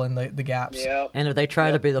need to fill in the gaps. Yeah. And if they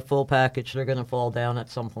try to be the full package, they're going to fall down at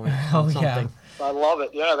some point. Yeah. I love it.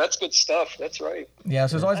 Yeah, that's good stuff. That's right. Yeah,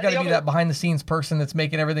 so there's always got to be that behind the scenes person that's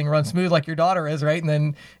making everything run smooth, like your daughter is, right?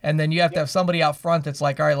 And then you have to have somebody out front that's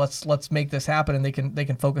like, all right, let's make this happen, and they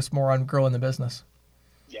can focus more on growing the business.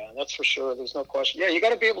 Yeah, that's for sure. There's no question. Yeah, you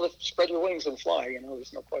got to be able to spread your wings and fly.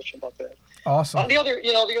 There's no question about that. Awesome. The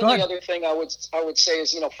only other thing I would say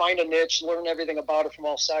is, find a niche, learn everything about it from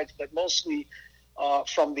all sides, but mostly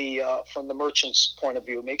from the merchant's point of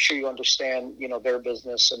view. Make sure you understand, their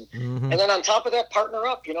business, and then on top of that, partner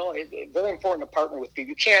up. It's very important to partner with people.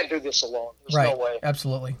 You can't do this alone. There's no way.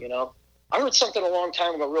 Absolutely. I heard something a long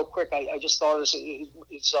time ago, real quick. I just thought is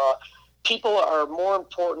people are more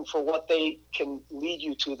important for what they can lead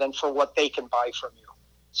you to than for what they can buy from you.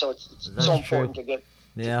 So it's so important to get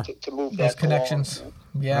to move those that connections. along.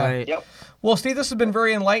 Yeah. Right. Yep. Well, Steve, this has been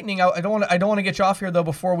very enlightening. I don't want to get you off here though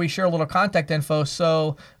before we share a little contact info.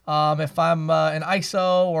 So if I'm an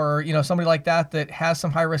ISO or somebody like that has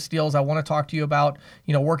some high risk deals, I want to talk to you about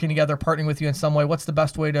working together, partnering with you in some way. What's the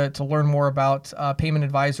best way to learn more about Payment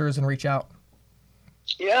Advisors and reach out?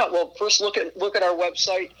 Yeah. Well, first look at our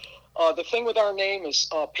website. The thing with our name is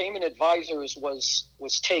Payment Advisors was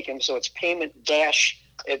taken, so it's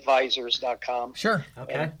payment-advisors.com. Sure.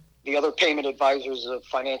 Okay. And the other Payment Advisors is a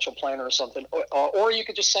financial planner or something, or you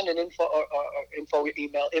could just send an info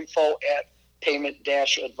email,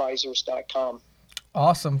 info@payment-advisors.com.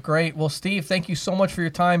 Awesome. Great. Well, Steve, thank you so much for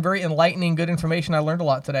your time. Very enlightening, good information. I learned a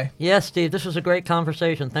lot today. Yes, Steve, this was a great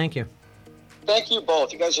conversation. Thank you. Thank you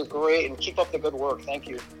both. You guys are great, and keep up the good work. Thank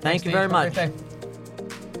you. Thank you very much.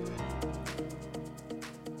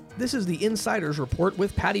 This is the Insider's Report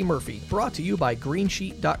with Patty Murphy, brought to you by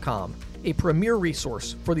Greensheet.com, a premier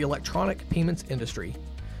resource for the electronic payments industry.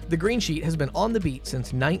 The Green Sheet has been on the beat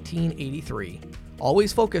since 1983,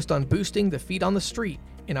 always focused on boosting the feet on the street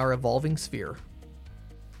in our evolving sphere.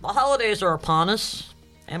 The holidays are upon us,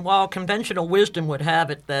 and while conventional wisdom would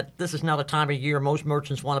have it that this is not a time of year most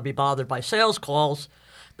merchants want to be bothered by sales calls,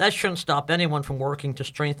 that shouldn't stop anyone from working to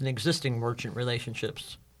strengthen existing merchant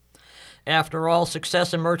relationships. After all,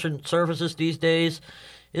 success in merchant services these days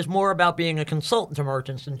is more about being a consultant to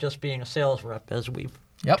merchants than just being a sales rep, as we've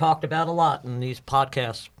talked about a lot in these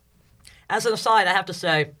podcasts. As an aside, I have to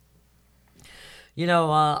say,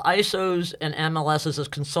 ISOs and MLSs as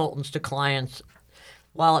consultants to clients,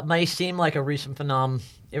 while it may seem like a recent phenomenon,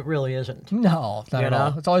 it really isn't. No, not at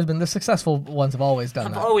all. It's always been the successful ones have always done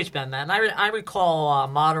that. Have always been that. And I recall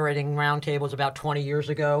moderating roundtables about 20 years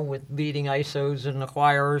ago with leading ISOs and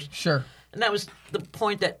acquirers. Sure. And that was the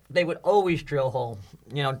point that they would always drill home.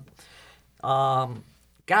 Got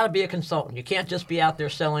to be a consultant. You can't just be out there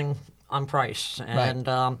selling on price. And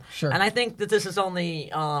Sure. And I think that this has only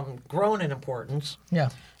grown in importance.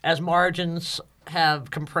 Yeah. As margins have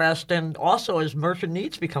compressed and also as merchant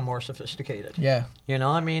needs become more sophisticated. Yeah.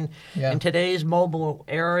 In today's mobile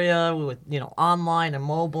area with, online and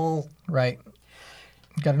mobile. Right.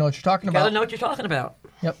 You got to know what you're talking about. Got to know what you're talking about.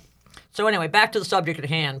 Yep. So anyway, back to the subject at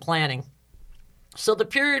hand, planning. So the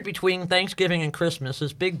period between Thanksgiving and Christmas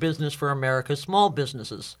is big business for America's small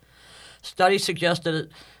businesses. Studies suggest that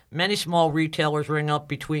many small retailers ring up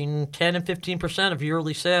between 10 and 15% of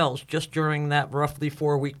yearly sales just during that roughly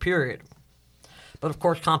 4-week period. But of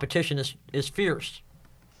course, competition is fierce.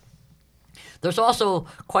 There's also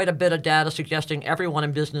quite a bit of data suggesting everyone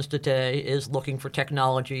in business today is looking for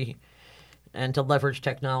technology and to leverage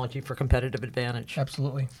technology for competitive advantage.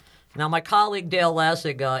 Absolutely. Now, my colleague Dale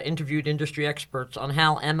Lassig interviewed industry experts on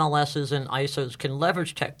how MLSs and ISOs can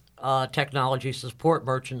leverage technology to support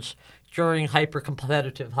merchants during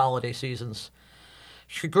hyper-competitive holiday seasons.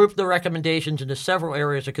 She grouped the recommendations into several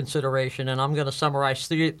areas of consideration, and I'm going to summarize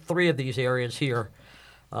three of these areas here.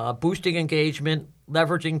 boosting engagement,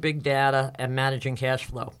 leveraging big data, and managing cash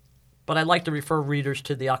flow. But I'd like to refer readers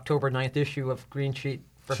to the October 9th issue of Green Sheet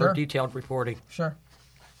for her detailed reporting. Sure.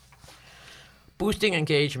 Boosting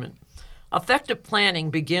engagement. Effective planning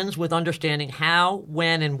begins with understanding how,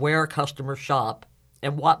 when, and where customers shop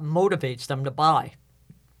and what motivates them to buy.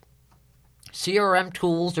 CRM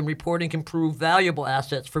tools and reporting can prove valuable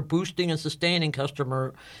assets for boosting and sustaining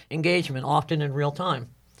customer engagement, often in real time.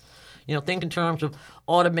 Think in terms of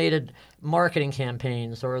automated marketing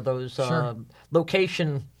campaigns or those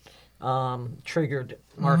location triggered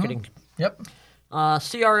marketing. Yep.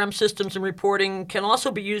 CRM systems and reporting can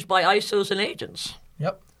also be used by ISOs and agents.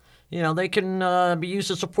 Yep. They can be used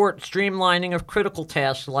to support streamlining of critical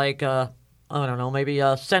tasks like, maybe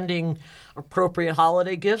sending appropriate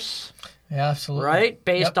holiday gifts. Yeah, absolutely. Right?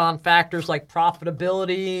 Based on factors like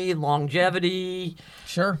profitability, longevity,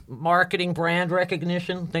 marketing, brand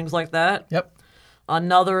recognition, things like that. Yep.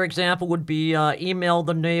 Another example would be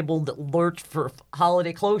email-enabled alerts for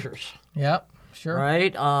holiday closures. Yep, sure.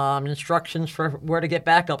 Right? Instructions for where to get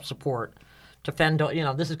backup support. To fend,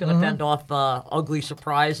 this is going to fend off ugly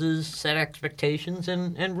surprises, set expectations,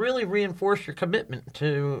 and really reinforce your commitment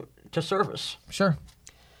to service. Sure.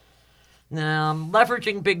 Now,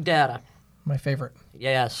 leveraging big data. My favorite.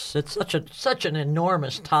 Yes, it's such an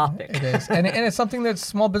enormous topic. It is, and it's something that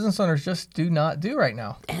small business owners just do not do right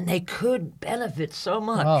now. And they could benefit so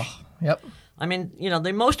much. Oh, yep. I mean,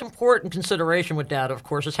 the most important consideration with data, of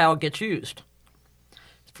course, is how it gets used.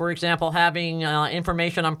 For example, having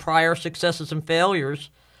information on prior successes and failures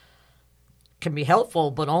can be helpful,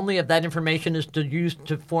 but only if that information is used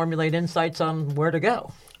to formulate insights on where to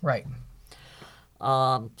go. Right.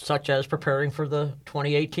 Such as preparing for the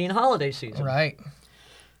 2018 holiday season. Right.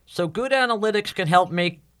 So good analytics can help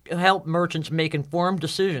merchants make informed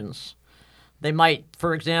decisions. They might,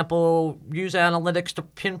 for example, use analytics to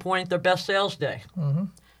pinpoint their best sales day. Mm-hmm.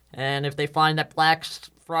 And if they find that Black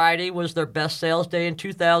Friday was their best sales day in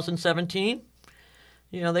 2017,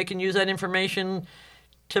 they can use that information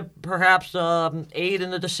to perhaps aid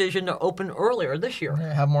in the decision to open earlier this year.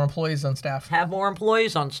 Have more employees on staff.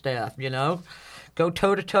 Go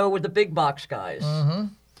toe-to-toe with the big box guys. Mm-hmm.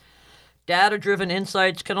 Data-driven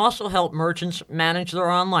insights can also help merchants manage their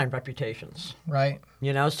online reputations. Right.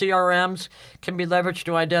 CRMs can be leveraged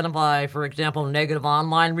to identify, for example, negative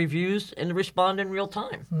online reviews and respond in real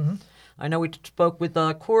time. Mm-hmm. I know we spoke with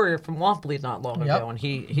Courier from Wamply not long ago, and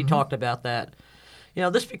he talked about that.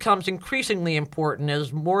 This becomes increasingly important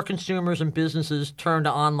as more consumers and businesses turn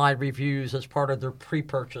to online reviews as part of their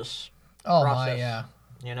pre-purchase process.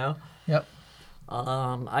 Yep.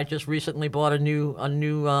 I just recently bought a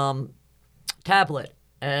new tablet,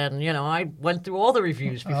 and I went through all the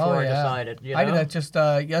reviews before I decided. I did that just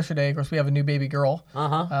yesterday. Of course, we have a new baby girl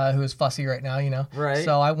who is fussy right now. Right.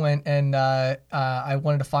 So I went and I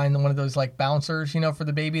wanted to find one of those like bouncers, for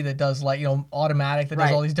the baby that does like automatic that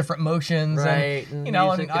does all these different motions. Right. And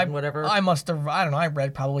and whatever. I must have I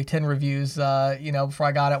read probably 10 reviews. Before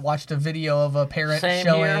I got it, watched a video of a parent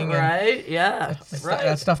showing. Here, right. Yeah.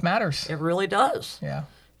 That stuff matters. It really does. Yeah.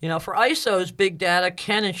 For ISOs, big data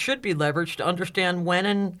can and should be leveraged to understand when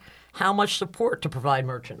and how much support to provide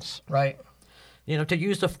merchants. Right. To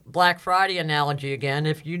use the Black Friday analogy again,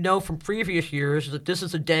 if you know from previous years that this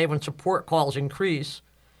is a day when support calls increase,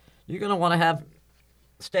 you're going to want to have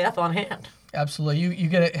staff on hand. Absolutely. You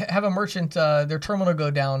get to have a merchant, their terminal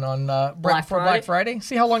go down on Black Friday.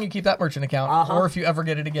 See how long you keep that merchant account, or if you ever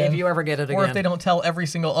get it again. If you ever get it again. Or if they don't tell every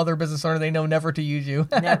single other business owner they know never to use you.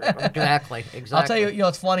 Never. Exactly. I'll tell you,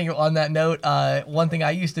 it's funny on that note, one thing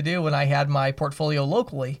I used to do when I had my portfolio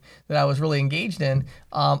locally that I was really engaged in,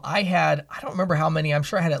 I don't remember how many, I'm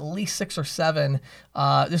sure I had at least 6 or 7,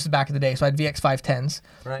 this is back in the day, so I had VX510s.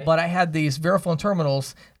 Right. But I had these Verifone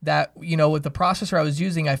terminals that, with the processor I was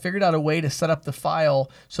using, I figured out a way to set up the file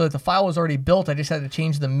so that the file was already built. I just had to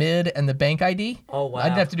change the MID and the bank ID. Oh, wow. I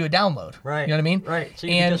didn't have to do a download. Right. You know what I mean? Right. So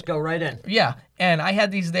you can just go right in. Yeah. And I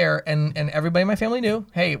had these there, and everybody in my family knew,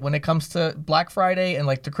 hey, when it comes to Black Friday and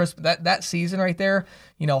like to Christmas, that season right there,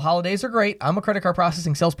 holidays are great. I'm a credit card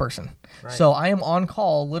processing salesperson. Right. So I am on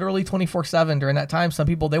call literally 24/7 during that time. Some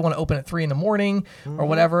people, they want to open at 3 a.m. or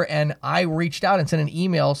whatever. And I reached out and sent an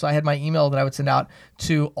email. So I had my email that I would send out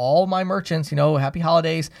to all my merchants, happy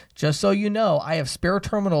holidays. Just so you know, I have spare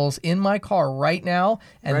terminals in my car right now.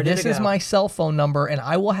 And this is my cell phone number. And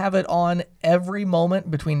I will have it on every moment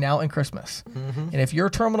between now and Christmas. And if your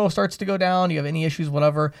terminal starts to go down, you have any issues,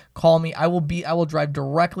 whatever, call me. I will drive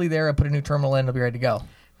directly there and put a new terminal in. And it'll be ready to go.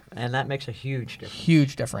 And that makes a huge difference.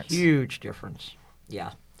 Huge difference. Huge difference.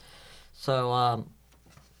 Yeah. So,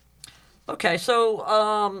 okay.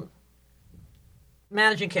 So,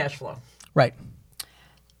 managing cash flow. Right.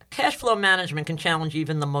 Cash flow management can challenge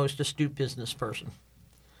even the most astute business person.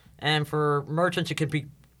 And for merchants, it can be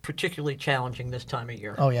particularly challenging this time of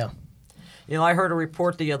year. Oh, yeah. I heard a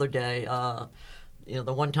report the other day,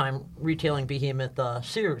 the one-time retailing behemoth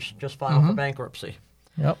Sears just filed for bankruptcy.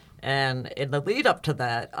 Yep. And in the lead up to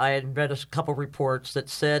that, I had read a couple reports that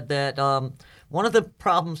said that one of the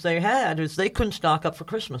problems they had is they couldn't stock up for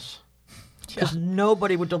Christmas because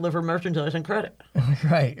nobody would deliver merchandise and credit.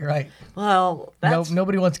 Right. Well,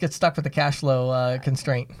 nobody wants to get stuck with the cash flow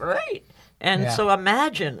constraint. Right. And so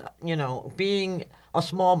imagine, being a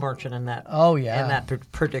small merchant in that. Oh, yeah. In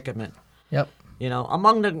that predicament. Yep.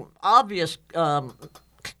 Among the obvious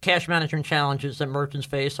cash management challenges that merchants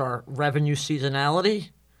face are revenue seasonality,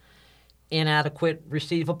 inadequate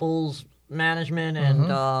receivables management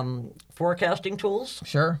and forecasting tools.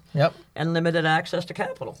 Sure. Yep. And limited access to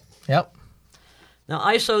capital. Yep. Now,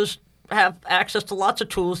 ISOs have access to lots of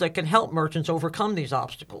tools that can help merchants overcome these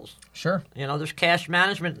obstacles. Sure. There's cash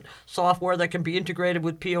management software that can be integrated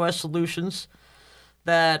with POS solutions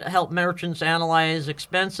that help merchants analyze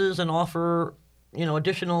expenses and offer,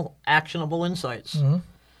 additional actionable insights.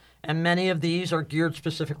 And many of these are geared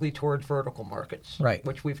specifically toward vertical markets, right,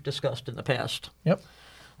 which we've discussed in the past. Yep.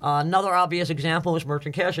 Another obvious example is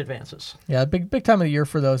merchant cash advances. Yeah, big time of the year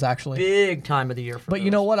for those, actually. Big time of the year for those. But you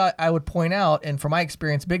know what I would point out, and from my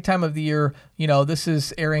experience, big time of the year, this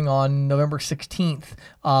is airing on November 16th.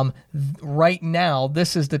 Right now,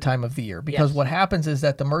 this is the time of the year because what happens is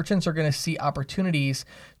that the merchants are going to see opportunities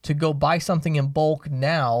to go buy something in bulk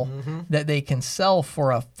now that they can sell for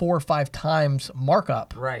a 4 or 5 times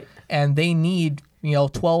markup. Right. And they need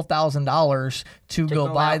 $12,000 to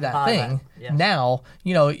go buy that thing. Yes. Now,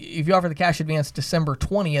 if you offer the cash advance December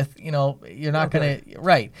 20th, you're not going to,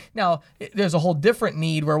 right. Now, there's a whole different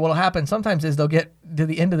need where what'll happen sometimes is they'll get to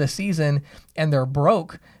the end of the season and they're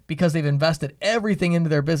broke because they've invested everything into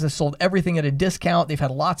their business, sold everything at a discount. They've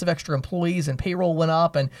had lots of extra employees and payroll went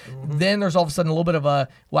up. And then there's all of a sudden a little bit of a,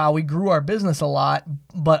 wow, we grew our business a lot,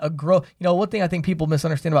 but a grow. One thing I think people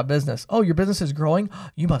misunderstand about business. Oh, your business is growing?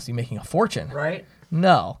 You must be making a fortune. Right.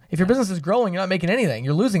 No. If your business is growing, you're not making anything.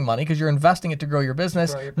 You're losing money because you're investing it to grow your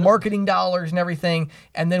business, marketing dollars and everything.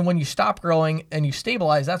 And then when you stop growing and you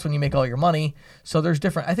stabilize, that's when you make all your money. So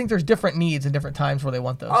I think there's different needs and different times where they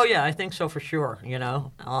want those. Oh, yeah, I think so for sure,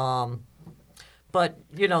 But,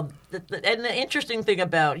 and the interesting thing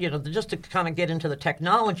about, just to kind of get into the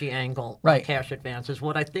technology angle of cash advances,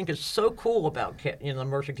 what I think is so cool about, the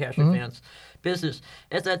merchant cash advance business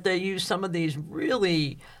is that they use some of these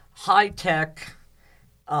really high-tech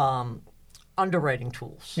underwriting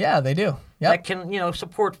tools. Yeah, they do. That can,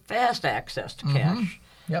 support fast access to cash.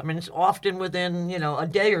 Yep. I mean, it's often within, a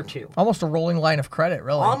day or two. Almost a rolling line of credit,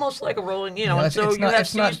 really. Almost like a rolling,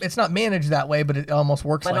 it's not managed that way, but it almost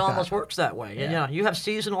works like that. But it almost works that way. Yeah. You have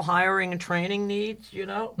seasonal hiring and training needs,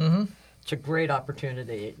 It's a great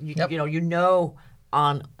opportunity.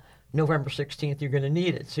 On November 16th, you're going to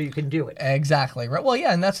need it, so you can do it. Exactly. Right. Well,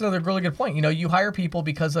 yeah, and that's another really good point. You hire people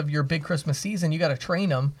because of your big Christmas season. You got to train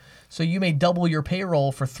them, so you may double your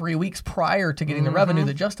payroll for 3 weeks prior to getting the revenue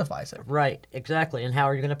that justifies it. Right. Exactly. And how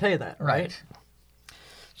are you going to pay that? Right.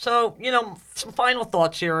 So, some final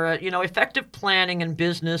thoughts here. Effective planning in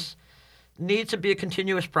business needs to be a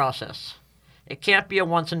continuous process. It can't be a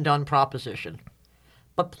once-and-done proposition.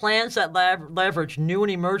 But plans that leverage new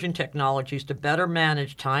and emerging technologies to better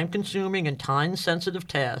manage time-consuming and time-sensitive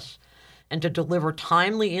tasks and to deliver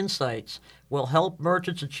timely insights will help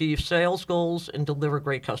merchants achieve sales goals and deliver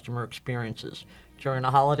great customer experiences during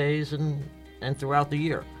the holidays and throughout the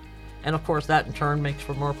year. And, of course, that in turn makes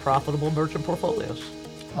for more profitable merchant portfolios.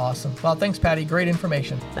 Awesome. Well, thanks, Patty. Great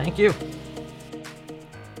information. Thank you.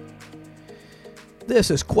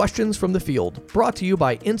 This is Questions from the Field, brought to you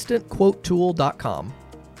by InstantQuoteTool.com.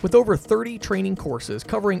 With over 30 training courses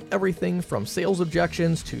covering everything from sales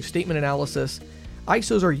objections to statement analysis,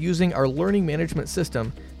 ISOs are using our learning management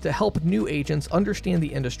system to help new agents understand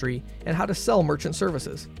the industry and how to sell merchant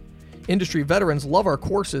services. Industry veterans love our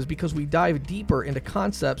courses because we dive deeper into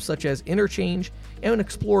concepts such as interchange and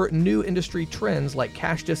explore new industry trends like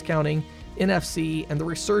cash discounting, NFC, and the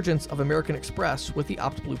resurgence of American Express with the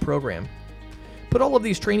OptBlue program. Put all of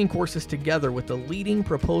these training courses together with the leading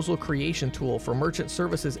proposal creation tool for merchant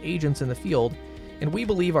services agents in the field, and we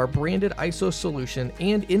believe our branded ISO solution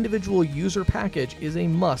and individual user package is a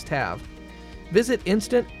must-have. Visit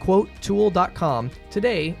InstantQuoteTool.com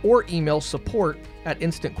today or email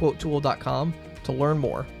support@InstantQuoteTool.com to learn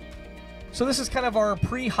more. So this is kind of our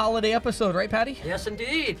pre-holiday episode, right, Patty? Yes,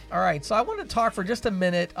 indeed. All right, so I want to talk for just a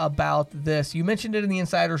minute about this. You mentioned it in the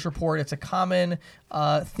Insider's Report. It's a common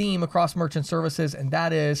theme across merchant services, and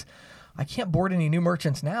that is, I can't board any new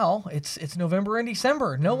merchants now. It's November and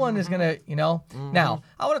December. No one is going to, Now,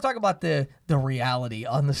 I want to talk about the reality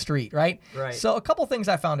on the street, right? Right. So a couple things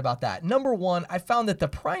I found about that. Number one, I found that the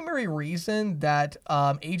primary reason that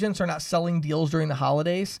agents are not selling deals during the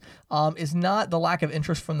holidays is not the lack of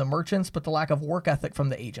interest from the merchants, but the lack of work ethic from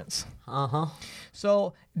the agents. Uh-huh.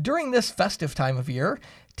 So during this festive time of year,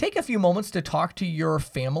 take a few moments to talk to your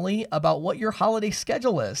family about what your holiday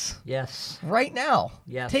schedule is. Yes. Right now.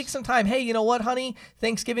 Yes. Take some time. Hey, you know what, honey?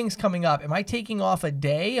 Thanksgiving's coming up. Am I taking off a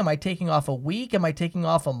day? Am I taking off a week? Am I taking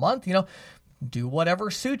off a month? Do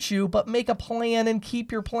whatever suits you, but make a plan and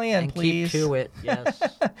keep your plan, And please. keep to it, yes.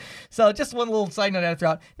 So just one little side note I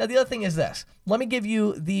throw out. Now, the other thing is this. Let me give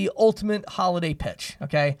you the ultimate holiday pitch,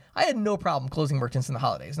 okay? I had no problem closing merchants in the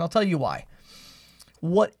holidays, and I'll tell you why.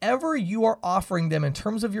 Whatever you are offering them in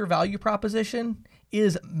terms of your value proposition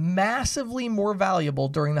is massively more valuable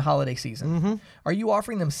during the holiday season. Mm-hmm. Are you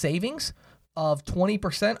offering them savings of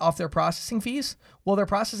 20% off their processing fees? Well, their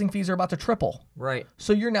processing fees are about to triple. Right.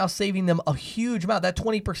 So you're now saving them a huge amount, that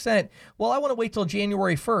 20%. Well, I want to wait till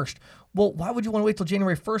January 1st. Well, why would you want to wait till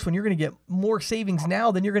January 1st when you're going to get more savings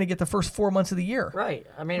now than you're going to get the first 4 months of the year? Right.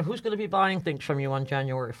 I mean, who's going to be buying things from you on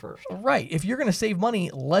January 1st? Right. If you're going to save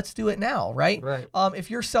money, let's do it now, right? Right.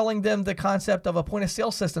 If you're selling them the concept of a point of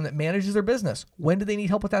sale system that manages their business, when do they need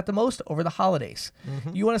help with that the most? Over the holidays.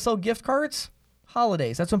 Mm-hmm. You want to sell gift cards?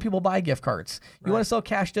 Holidays. That's when people buy gift cards. You want to sell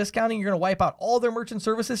cash discounting? You're going to wipe out all their merchant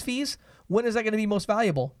services fees? When is that going to be most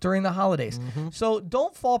valuable? During the holidays. Mm-hmm. So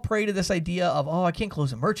don't fall prey to this idea of, I can't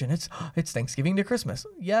close a merchant. It's Thanksgiving to Christmas.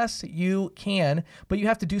 Yes, you can, but you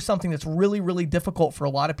have to do something that's really, really difficult for a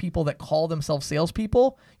lot of people that call themselves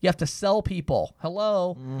salespeople. You have to sell people.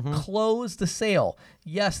 Hello, close the sale.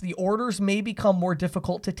 Yes, the orders may become more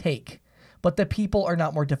difficult to take, but the people are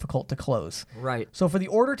not more difficult to close. Right. So for the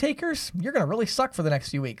order takers, you're going to really suck for the next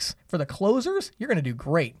few weeks. For the closers, you're going to do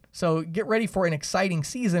great. So get ready for an exciting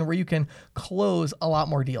season where you can close a lot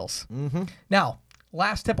more deals. Mm-hmm. Now,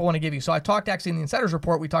 last tip I want to give you. So I talked actually in the Insider's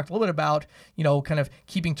Report, we talked a little bit about, kind of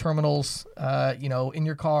keeping terminals, in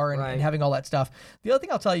your car and having all that stuff. The other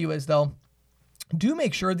thing I'll tell you is, though, do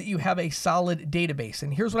make sure that you have a solid database.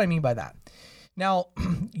 And here's what I mean by that. Now,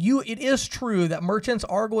 it is true that merchants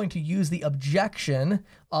are going to use the objection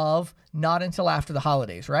of not until after the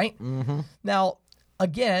holidays, right? Mm-hmm. Now,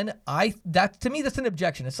 again, to me, that's an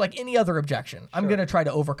objection. It's like any other objection. Sure. I'm going to try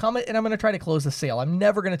to overcome it, and I'm going to try to close the sale. I'm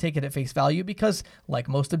never going to take it at face value because, like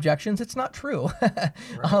most objections, it's not true.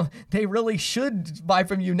 Right. They really should buy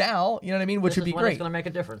from you now, you know what I mean, which would be great. It's going to make a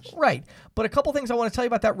difference. Right. But a couple things I want to tell you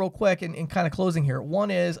about that real quick in kind of closing here. One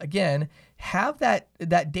is, again, have that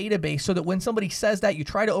database so that when somebody says that, you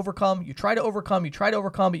try to overcome,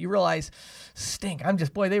 but you realize, stink,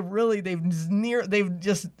 they've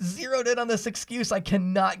just zeroed in on this excuse. I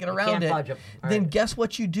cannot get around it. Then guess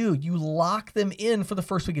what you do? You lock them in for the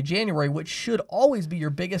first week of January, which should always be your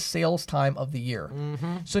biggest sales time of the year.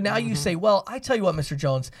 Mm-hmm. So now you say, well, I tell you what, Mr.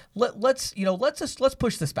 Jones, let's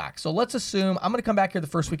push this back. So let's assume I'm going to come back here the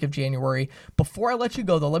first week of January. Before I let you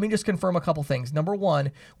go, though, let me just confirm a couple things. Number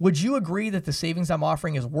one, would you agree that the savings I'm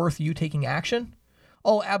offering is worth you taking action?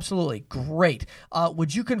 Oh, absolutely. Great.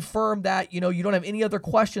 Would you confirm that, you don't have any other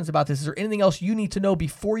questions about this? Is there anything else you need to know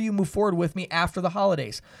before you move forward with me after the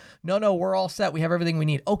holidays? No, we're all set. We have everything we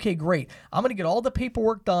need. Okay, great. I'm going to get all the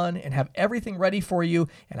paperwork done and have everything ready for you.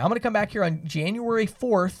 And I'm going to come back here on January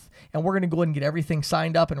 4th, and we're going to go ahead and get everything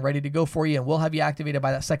signed up and ready to go for you. And we'll have you activated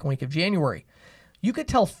by that second week of January. You could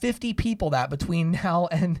tell 50 people that between now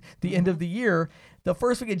and the end of the year. The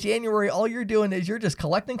first week of January, all you're doing is you're just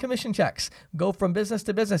collecting commission checks. Go from business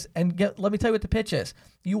to business. And let me tell you what the pitch is.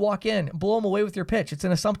 You walk in, blow them away with your pitch. It's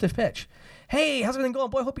an assumptive pitch. Hey, how's everything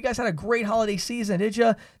going? Boy, I hope you guys had a great holiday season, did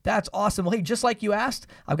you? That's awesome. Well, hey, just like you asked,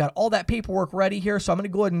 I've got all that paperwork ready here. So I'm going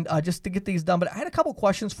to go ahead and just to get these done. But I had a couple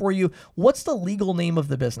questions for you. What's the legal name of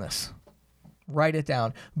the business? Write it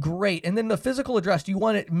down. Great. And then the physical address, do you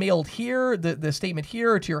want it mailed here, the statement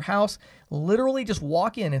here, or to your house? Literally just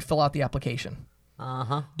walk in and fill out the application.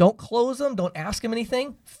 Uh-huh. Don't close them. Don't ask them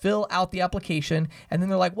anything. Fill out the application. And then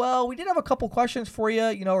they're like, well, we did have a couple questions for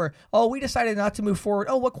you, or, we decided not to move forward.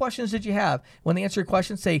 Oh, what questions did you have? When they answer your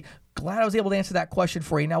question, say, glad I was able to answer that question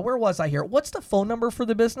for you. Now, where was I here? What's the phone number for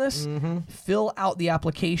the business? Mm-hmm. Fill out the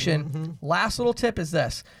application. Mm-hmm. Last little tip is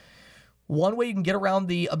this. One way you can get around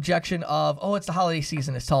the objection of, it's the holiday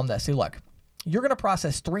season, is tell them this. Say, look, you're going to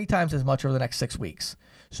process 3 times as much over the next 6 weeks.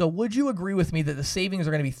 So would you agree with me that the savings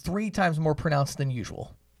are going to be 3 times more pronounced than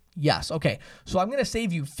usual? Yes. Okay. So I'm going to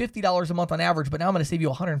save you $50 a month on average, but now I'm going to save you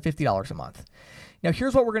 $150 a month. Now,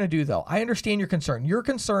 here's what we're going to do, though. I understand your concern. Your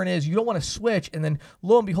concern is you don't want to switch, and then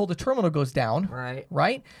lo and behold, the terminal goes down.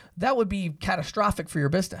 Right? That would be catastrophic for your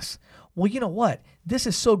business. Well, you know what? This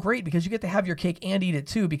is so great because you get to have your cake and eat it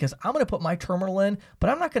too, because I'm going to put my terminal in, but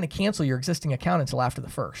I'm not going to cancel your existing account until after the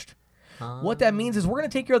 1st. What that means is we're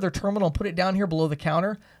going to take your other terminal and put it down here below the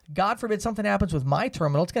counter. God forbid something happens with my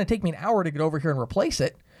terminal. It's going to take me an hour to get over here and replace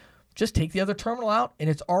it. Just take the other terminal out and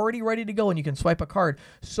it's already ready to go and you can swipe a card.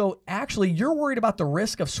 So actually, you're worried about the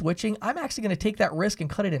risk of switching. I'm actually going to take that risk and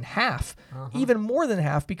cut it in half, even more than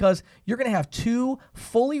half, because you're going to have 2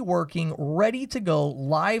 fully working, ready to go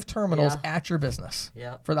live terminals at your business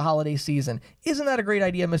for the holiday season. Isn't that a great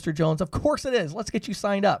idea, Mr. Jones? Of course it is. Let's get you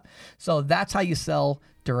signed up. So that's how you sell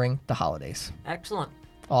during the holidays. Excellent.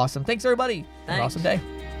 Awesome. Thanks, everybody. Thanks. Have an awesome day.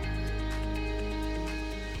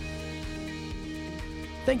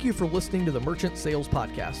 Thank you for listening to the Merchant Sales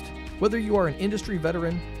Podcast. Whether you are an industry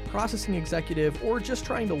veteran, processing executive, or just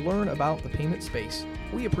trying to learn about the payment space,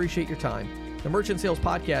 we appreciate your time. The Merchant Sales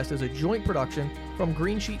Podcast is a joint production from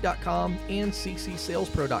Greensheet.com and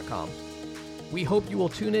ccsalespro.com. We hope you will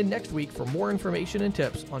tune in next week for more information and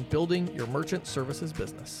tips on building your merchant services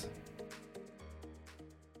business.